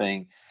sort of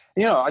thing.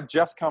 I'd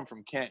just come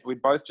from Kent.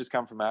 We'd both just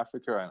come from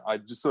Africa, and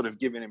I'd just sort of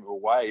given him a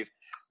wave.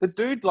 The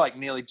dude, like,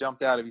 nearly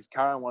jumped out of his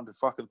car and wanted to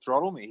fucking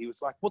throttle me. He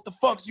was like, "What the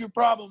fuck's your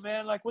problem,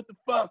 man? Like, what the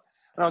fuck?"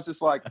 And I was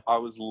just like, I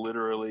was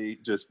literally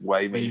just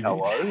waving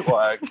hello.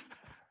 Like,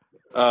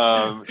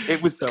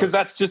 it was because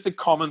that's just a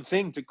common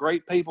thing to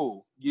greet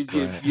people. You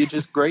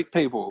just greet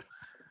people.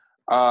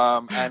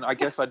 And I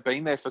guess I'd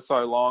been there for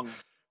so long.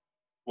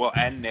 Well,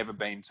 and never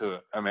been to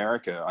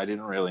America. I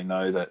didn't really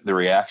know that the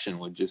reaction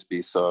would just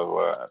be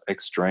so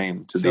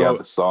extreme to the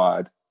other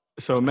side.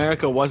 So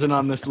America wasn't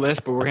on this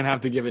list, but we're going to have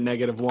to give it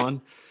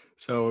 -1.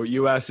 So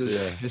U.S. is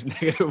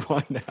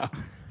 -1 now.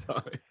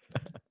 Sorry.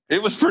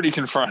 It was pretty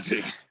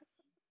confronting.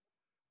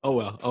 Oh,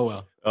 well.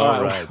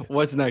 All right.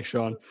 What's next,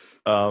 Sean?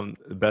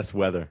 Best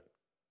weather.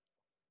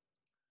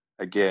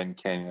 Again,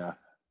 Kenya.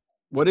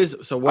 What is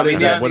the weather?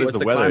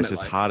 It's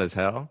just hot as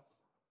hell?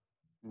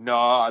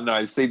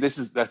 No. See,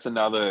 that's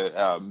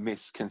another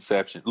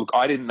misconception. Look,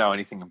 I didn't know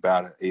anything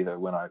about it either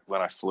when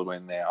I flew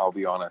in there. I'll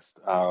be honest.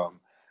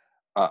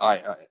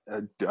 I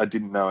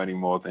didn't know any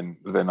more than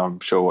I'm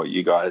sure what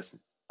you guys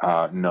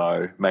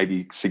know.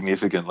 Maybe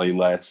significantly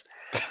less.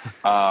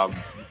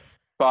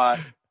 But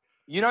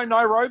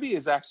Nairobi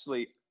is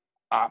actually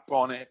up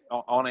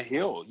on a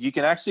hill. You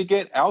can actually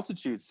get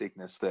altitude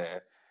sickness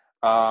there.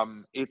 But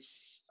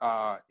it's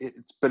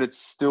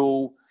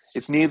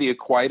near the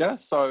equator,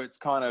 so it's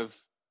kind of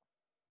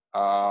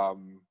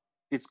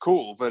it's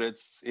cool, but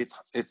it's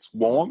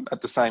warm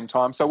at the same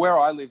time. So where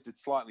I lived,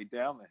 it's slightly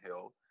down the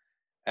hill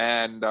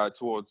and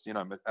towards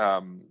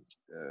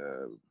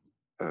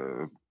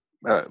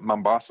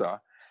Mombasa,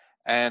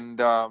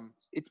 and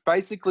it's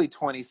basically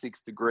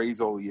 26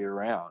 degrees all year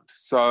round.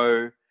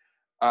 So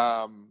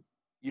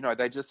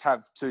they just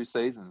have two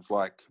seasons,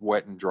 like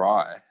wet and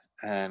dry,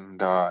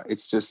 and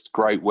it's just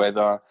great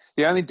weather.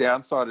 The only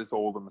downside is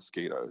all the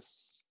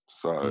mosquitoes.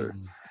 So,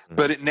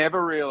 but it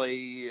never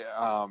really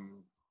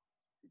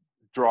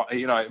dry.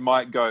 It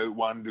might go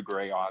 1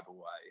 degree either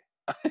way.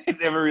 It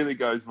never really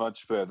goes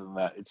much further than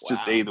that. It's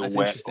just either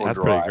wet or That's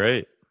dry. Pretty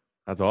great.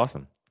 That's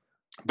awesome.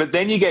 But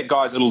then you get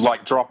guys that'll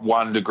like drop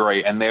 1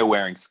 degree and they're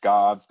wearing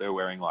scarves, they're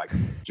wearing like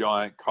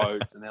giant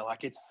coats, and they're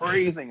like, it's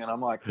freezing. And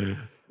I'm like, are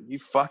you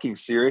fucking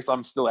serious?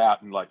 I'm still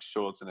out in like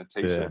shorts and a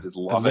t-shirt, just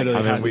loving it.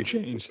 I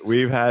mean,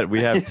 we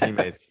have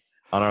teammates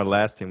on our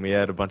last team. We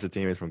had a bunch of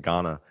teammates from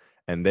Ghana,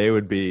 and they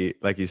would be,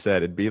 like you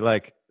said, it'd be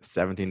like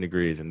 17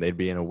 degrees and they'd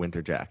be in a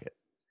winter jacket.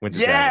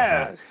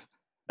 Jacket.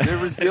 The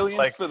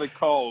resilience for the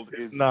cold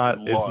is not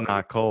low. It's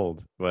not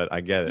cold, but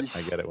I get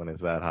it when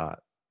it's that hot,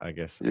 I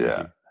guess.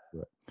 Yeah.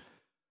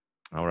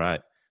 All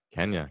right.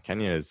 Kenya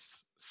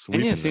is sweet.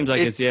 Kenya seems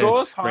like it's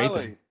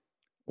scraping.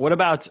 What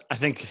about, I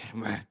think,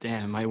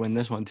 damn, I might win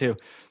this one too.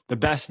 The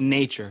best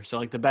nature. So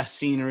like the best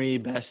scenery,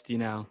 best,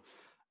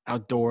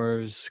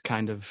 outdoors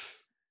kind of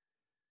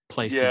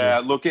place.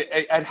 Yeah, look,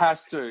 it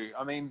has to.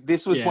 I mean,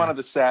 this was one of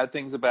the sad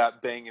things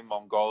about being in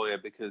Mongolia,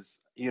 because,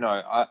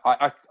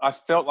 I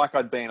felt like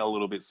I'd been a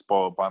little bit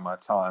spoiled by my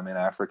time in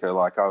Africa.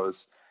 Like I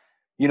was,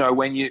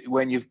 when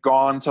you've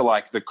gone to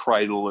like the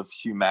cradle of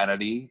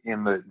humanity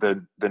in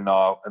the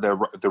Nile,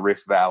 the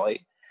Rift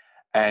Valley,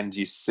 and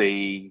you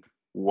see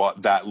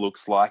what that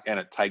looks like, and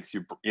it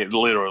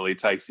literally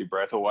takes your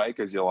breath away,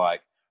 because you're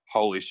like,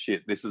 holy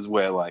shit, this is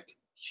where like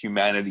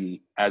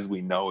humanity as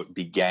we know it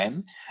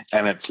began,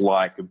 and it's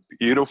like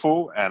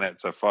beautiful, and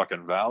it's a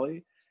fucking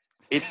valley.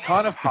 It's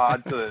kind of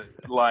hard to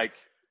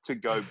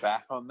go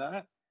back on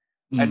that.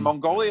 And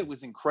Mongolia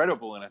was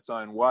incredible in its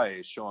own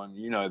way, Sean.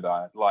 You know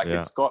that. Like,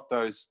 it's got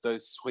those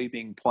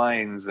sweeping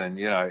plains, and,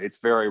 it's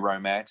very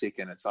romantic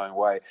in its own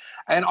way.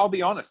 And I'll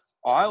be honest,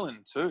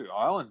 Ireland too.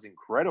 Ireland's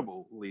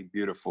incredibly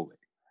beautiful.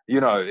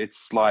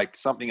 It's like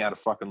something out of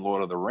fucking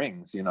Lord of the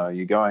Rings.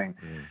 You're going,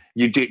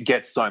 you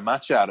get so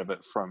much out of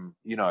it from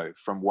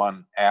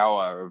 1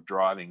 hour of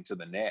driving to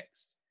the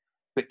next.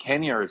 But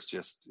Kenya is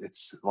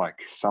it's like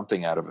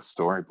something out of a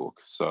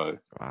storybook. So,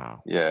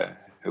 wow. Yeah.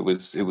 It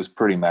was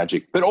pretty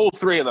magic. But all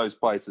three of those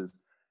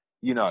places,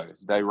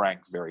 they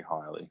rank very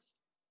highly.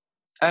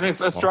 And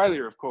it's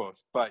Australia, of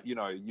course, but you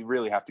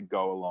really have to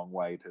go a long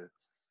way to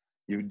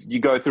you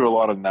go through a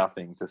lot of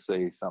nothing to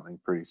see something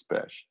pretty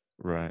special.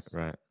 Right.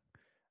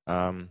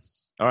 All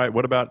right,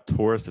 what about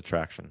tourist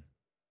attraction?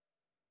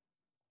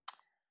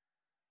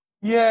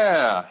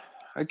 Yeah.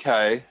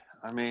 Okay.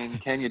 I mean,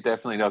 Kenya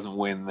definitely doesn't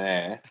win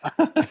there.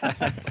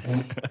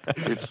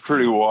 It's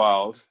pretty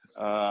wild.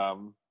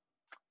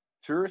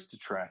 Tourist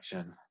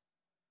attraction.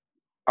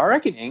 I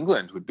reckon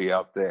England would be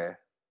up there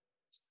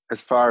as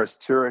far as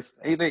tourists.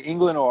 Either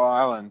England or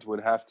Ireland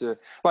would have to.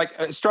 Like,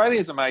 Australia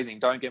is amazing,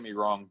 don't get me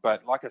wrong,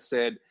 but like I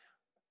said,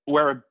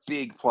 we're a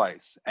big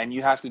place, and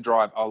you have to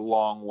drive a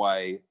long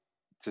way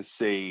to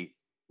see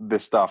the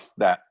stuff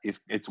that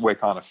we're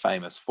kind of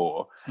famous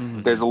for.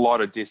 Mm-hmm. There's a lot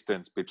of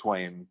distance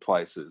between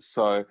places,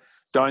 so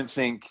don't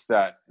think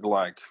that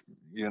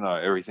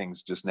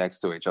everything's just next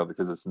to each other,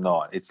 because it's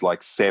not. It's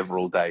like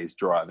several days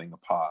driving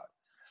apart.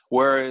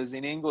 Whereas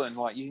in England,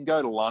 like, you can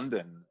go to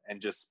London and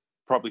just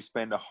probably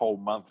spend a whole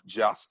month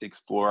just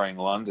exploring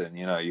London.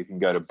 You can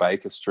go to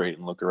Baker Street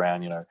and look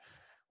around,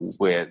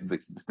 where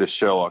the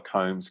Sherlock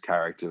Holmes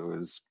character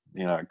was,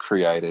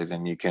 created,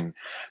 and you can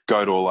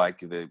go to like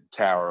the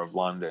Tower of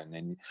London.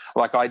 And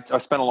like, I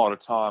spent a lot of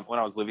time when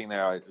I was living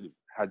there. I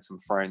had some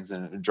friends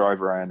and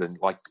drove around and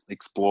like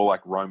explore like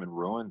Roman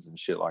ruins and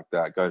shit like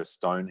that. Go to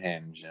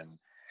Stonehenge, and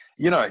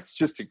it's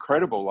just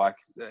incredible. Like,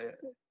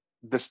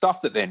 the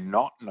stuff that they're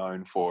not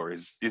known for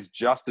is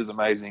just as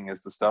amazing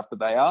as the stuff that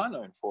they are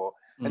known for.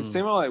 And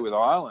similarly with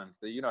Ireland,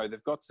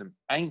 they've got some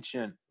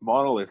ancient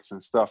monoliths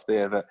and stuff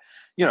there that,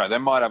 they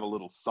might have a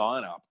little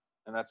sign up,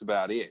 and that's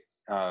about it.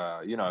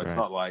 It's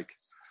not like,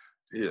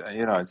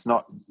 it's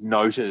not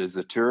noted as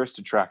a tourist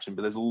attraction,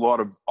 but there's a lot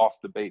of off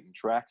the beaten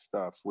track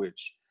stuff,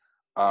 which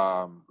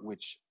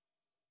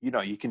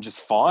you can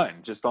just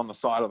find just on the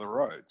side of the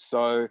road.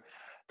 So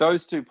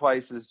those two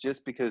places,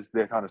 just because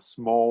they're kind of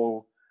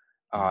small,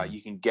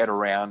 you can get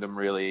around them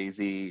really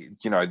easy.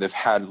 They've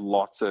had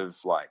lots of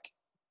like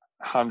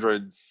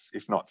hundreds,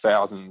 if not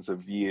thousands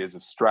of years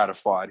of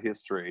stratified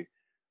history.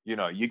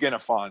 You're going to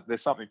find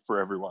there's something for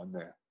everyone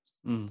there.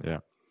 Yeah.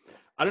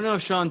 I don't know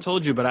if Sean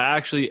told you, but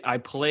I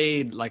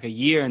played like a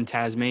year in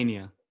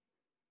Tasmania.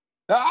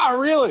 Ah,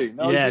 really?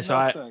 No, yeah.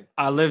 So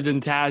I lived in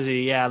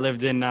Tassie. Yeah. I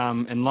lived in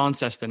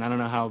Launceston. I don't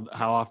know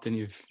how often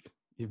you've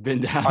You've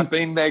been down. I've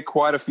been there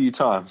quite a few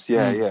times.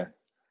 Yeah, yeah.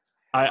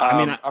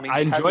 I mean,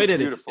 I enjoyed it.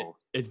 Beautiful.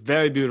 It's a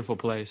very beautiful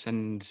place,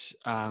 and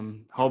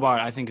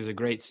Hobart, I think, is a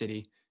great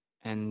city.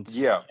 And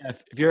yeah,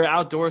 if you're an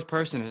outdoors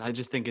person, I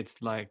just think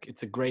it's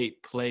a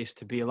great place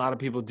to be. A lot of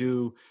people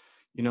do,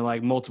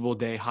 like multiple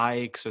day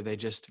hikes, or they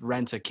just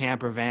rent a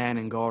camper van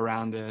and go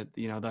around the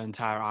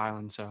entire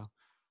island. So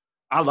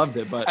I loved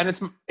it,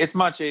 and it's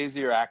much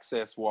easier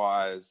access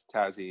wise,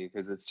 Tassie,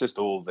 because it's just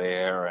all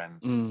there,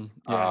 and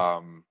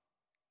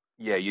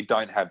you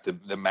don't have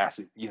the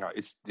massive,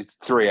 it's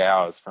 3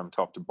 hours from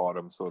top to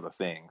bottom sort of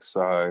thing.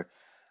 So,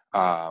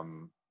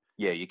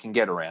 you can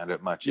get around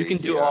it much easier. You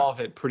can do all of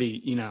it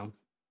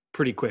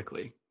pretty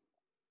quickly.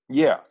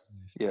 Yeah.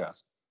 Yeah.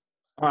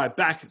 All right.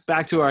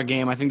 Back to our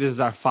game. I think this is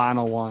our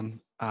final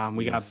one.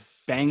 We got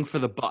bang for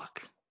the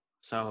buck.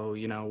 So,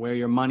 where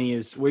your money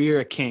is, where you're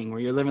a king, where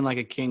you're living like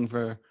a king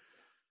for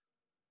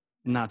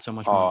not so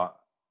much money.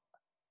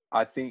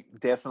 I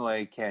think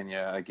definitely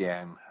Kenya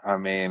again. I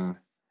mean,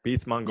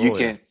 beats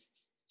Mongolia.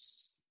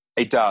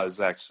 It does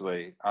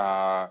actually.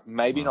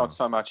 Maybe not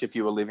so much if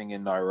you were living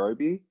in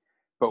Nairobi,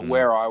 but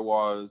where I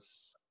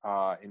was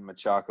in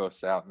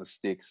Machakos out in the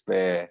sticks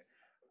there,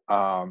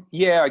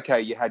 you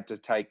had to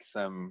take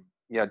to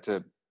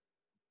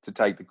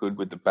take the good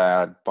with the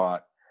bad,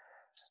 but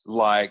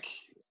like,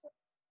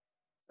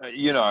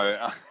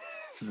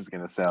 this is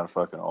going to sound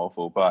fucking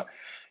awful, but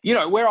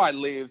where I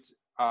lived,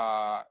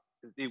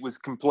 it was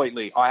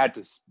completely, I had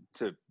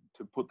to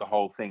put the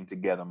whole thing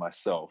together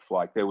myself.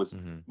 Like there was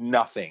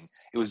nothing.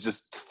 It was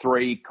just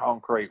 3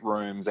 concrete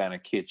rooms and a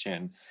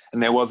kitchen,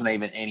 and there wasn't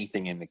even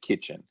anything in the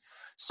kitchen.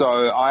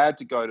 So I had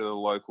to go to the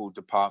local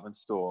department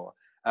store,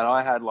 and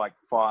I had like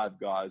 5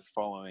 guys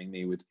following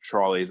me with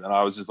trolleys, and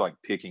I was just like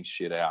picking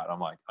shit out. I'm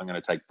like, I'm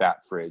going to take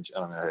that fridge,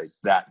 and I'm going to take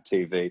that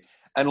TV.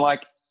 And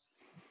like,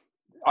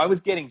 I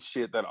was getting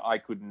shit that I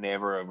could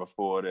never have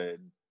afforded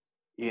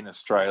in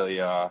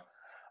Australia.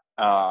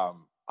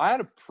 I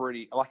had a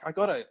pretty, I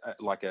got a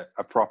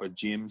proper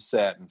gym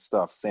set and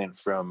stuff sent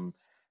from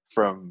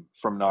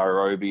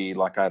Nairobi.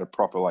 Like I had a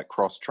proper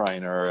cross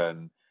trainer,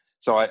 and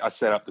so I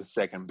set up the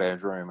second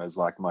bedroom as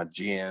like my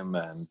gym,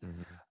 and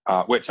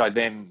which I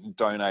then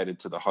donated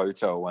to the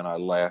hotel when I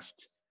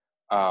left.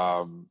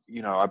 I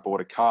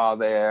bought a car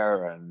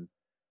there, and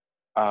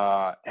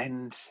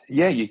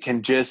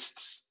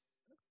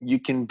you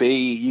can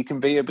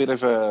be a bit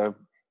of a.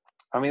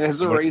 I mean,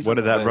 there's a reason. What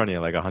did that run you?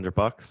 Like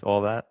 $100?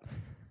 All that?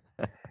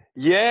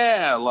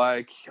 Yeah,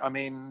 I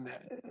mean,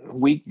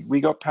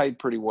 we got paid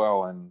pretty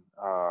well, and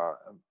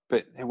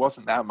but it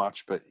wasn't that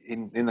much. But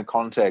in the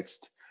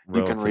context,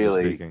 you can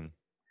really, speaking.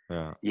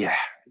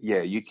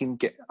 You can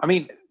get. I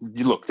mean,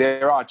 look,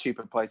 there are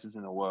cheaper places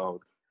in the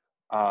world,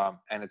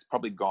 and it's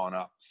probably gone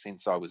up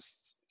since I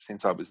was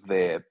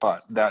there.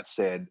 But that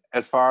said,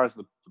 as far as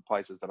the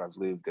places that I've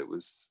lived, it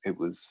was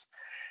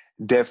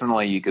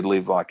definitely, you could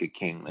live like a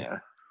king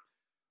there.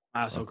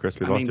 So Chris,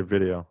 we lost your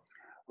video.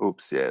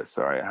 Oops, yeah,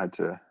 sorry, I had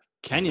to.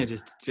 Kenya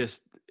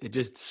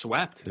just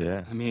swept.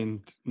 Yeah. I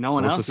mean, no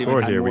one else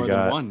even had more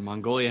than one.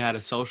 Mongolia had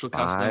a social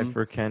custom. 5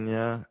 for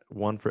Kenya,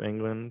 1 for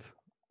England,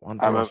 1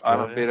 for I'm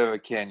Australia. a bit of a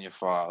Kenya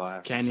file, I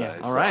have Kenya. to say.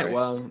 All right,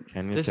 well,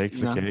 Kenya takes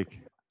the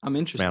cake. I'm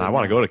interested. Man, I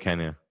want to go to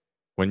Kenya.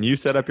 When you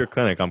set up your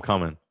clinic, I'm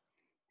coming.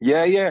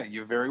 Yeah,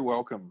 you're very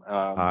welcome.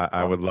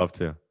 I would love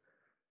to.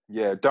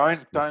 Yeah,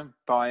 don't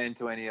buy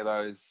into any of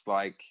those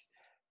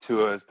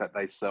tours that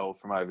they sell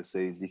from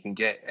overseas. You can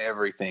get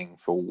everything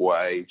for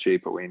way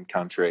cheaper in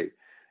country,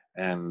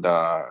 and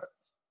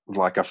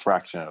like a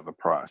fraction of the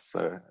price.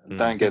 So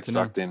don't get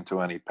sucked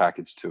into any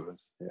package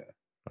tours. Yeah.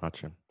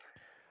 Gotcha.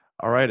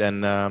 All right,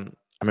 and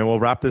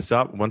we'll wrap this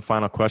up. One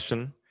final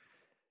question: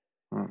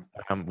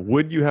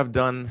 would you have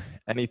done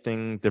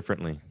anything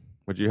differently?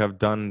 Would you have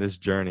done this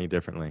journey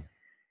differently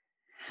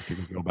if you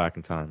could go back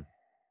in time?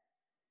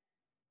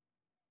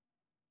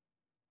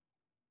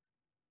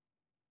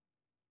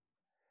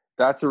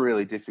 That's a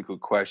really difficult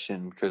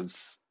question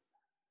because,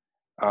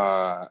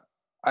 in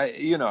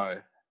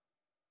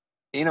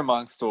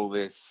amongst all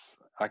this,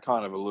 I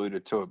kind of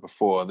alluded to it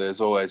before.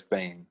 There's always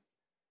been,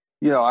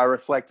 I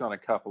reflect on a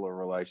couple of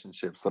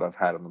relationships that I've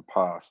had in the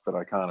past that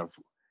I kind of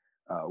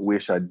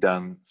wish I'd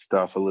done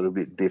stuff a little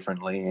bit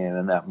differently in,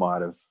 and that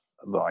might have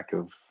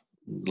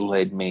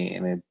led me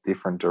in a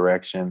different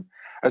direction.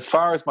 As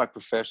far as my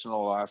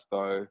professional life,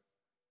 though,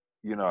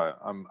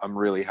 I'm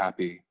really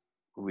happy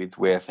with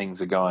where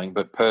things are going,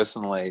 but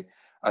personally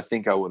I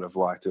think I would have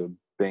liked to have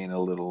been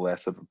a little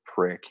less of a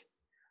prick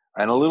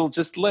and a little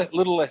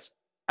less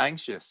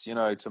anxious,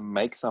 to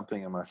make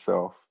something of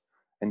myself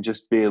and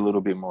just be a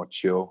little bit more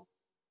chill.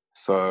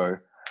 So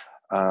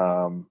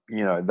that's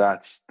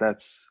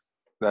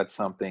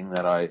something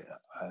that I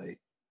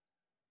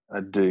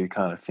do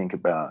kind of think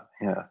about.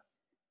 Yeah.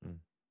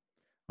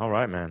 All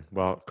right, man.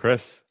 Well,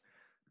 Chris,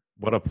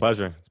 what a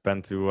pleasure it's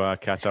been to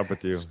catch up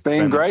with you. It's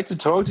been great to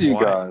talk to you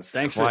guys.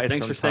 Thanks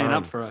for staying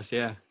up for us.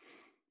 Yeah,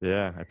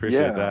 I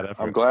appreciate that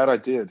effort. I'm glad I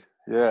did.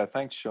 Yeah,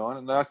 thanks, Sean.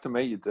 And nice to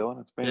meet you, Dylan.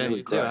 It's been really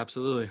you great. too.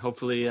 Absolutely.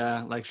 Hopefully,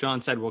 like Sean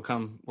said, we'll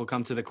come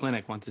to the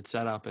clinic once it's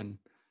set up and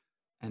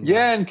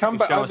And come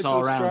back show over us to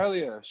all around.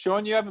 Australia.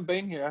 Sean, you haven't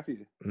been here, have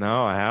you?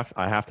 No, I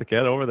have to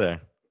get over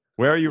there.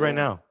 Where are you right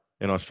now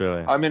in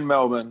Australia? I'm in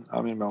Melbourne.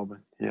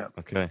 Yeah.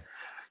 Okay.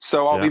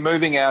 So I'll be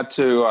moving out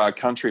to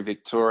country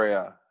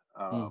Victoria,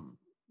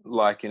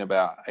 like in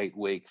about 8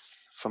 weeks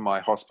for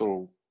my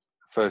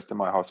first of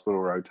my hospital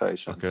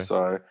rotation. Okay.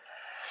 So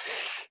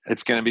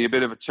it's going to be a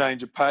bit of a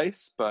change of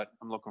pace, but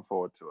I'm looking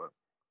forward to it.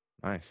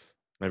 Nice.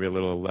 Maybe a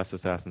little less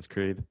Assassin's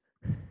Creed.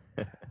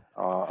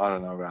 I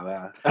don't know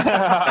about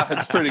that.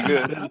 It's pretty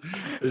good.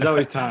 There's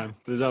always time.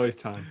 There's always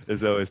time.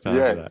 There's always time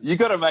for that. You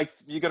got to make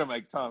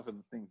time for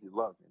the things you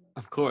love. You know?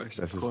 Of course.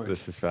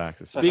 This is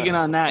facts. Speaking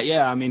on that,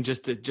 I mean,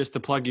 just to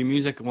plug your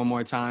music one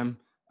more time.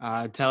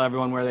 Tell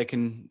everyone where they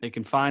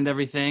can find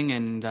everything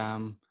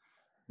and.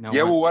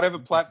 Whatever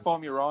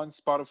platform you're on,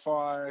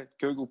 Spotify,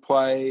 Google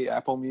Play,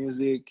 Apple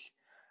Music.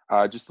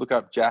 Just look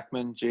up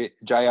Jackman,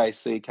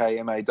 Jackmann,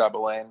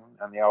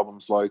 and the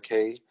album's Low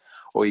Key.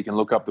 Or you can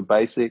look up The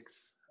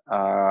Basics,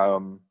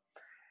 on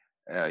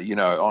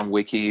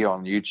Wiki,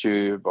 on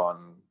YouTube,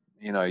 on,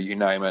 you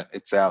name it,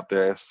 it's out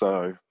there.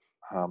 So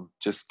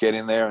just get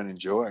in there and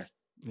enjoy.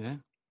 Yeah.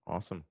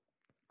 Awesome.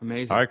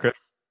 Amazing. All right,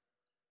 Chris.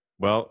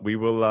 Well, we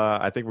will,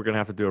 I think we're going to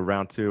have to do a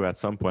round 2 at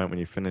some point when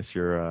you finish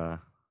your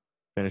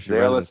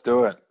let's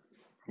do it.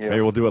 Yeah.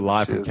 Maybe we'll do it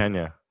live from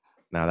Kenya.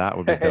 Now that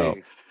would be dope.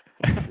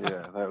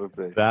 Yeah, that would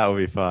be. That would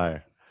be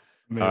fire.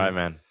 Amazing. All right,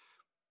 man.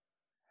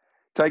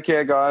 Take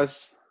care,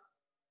 guys.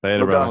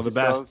 Later, brother. All the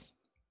best.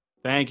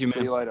 Thank you, man.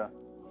 See you later.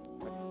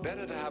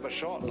 Better to have a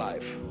short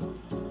life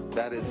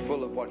that is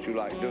full of what you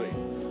like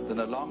doing than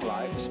a long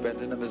life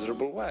spent in a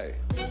miserable way.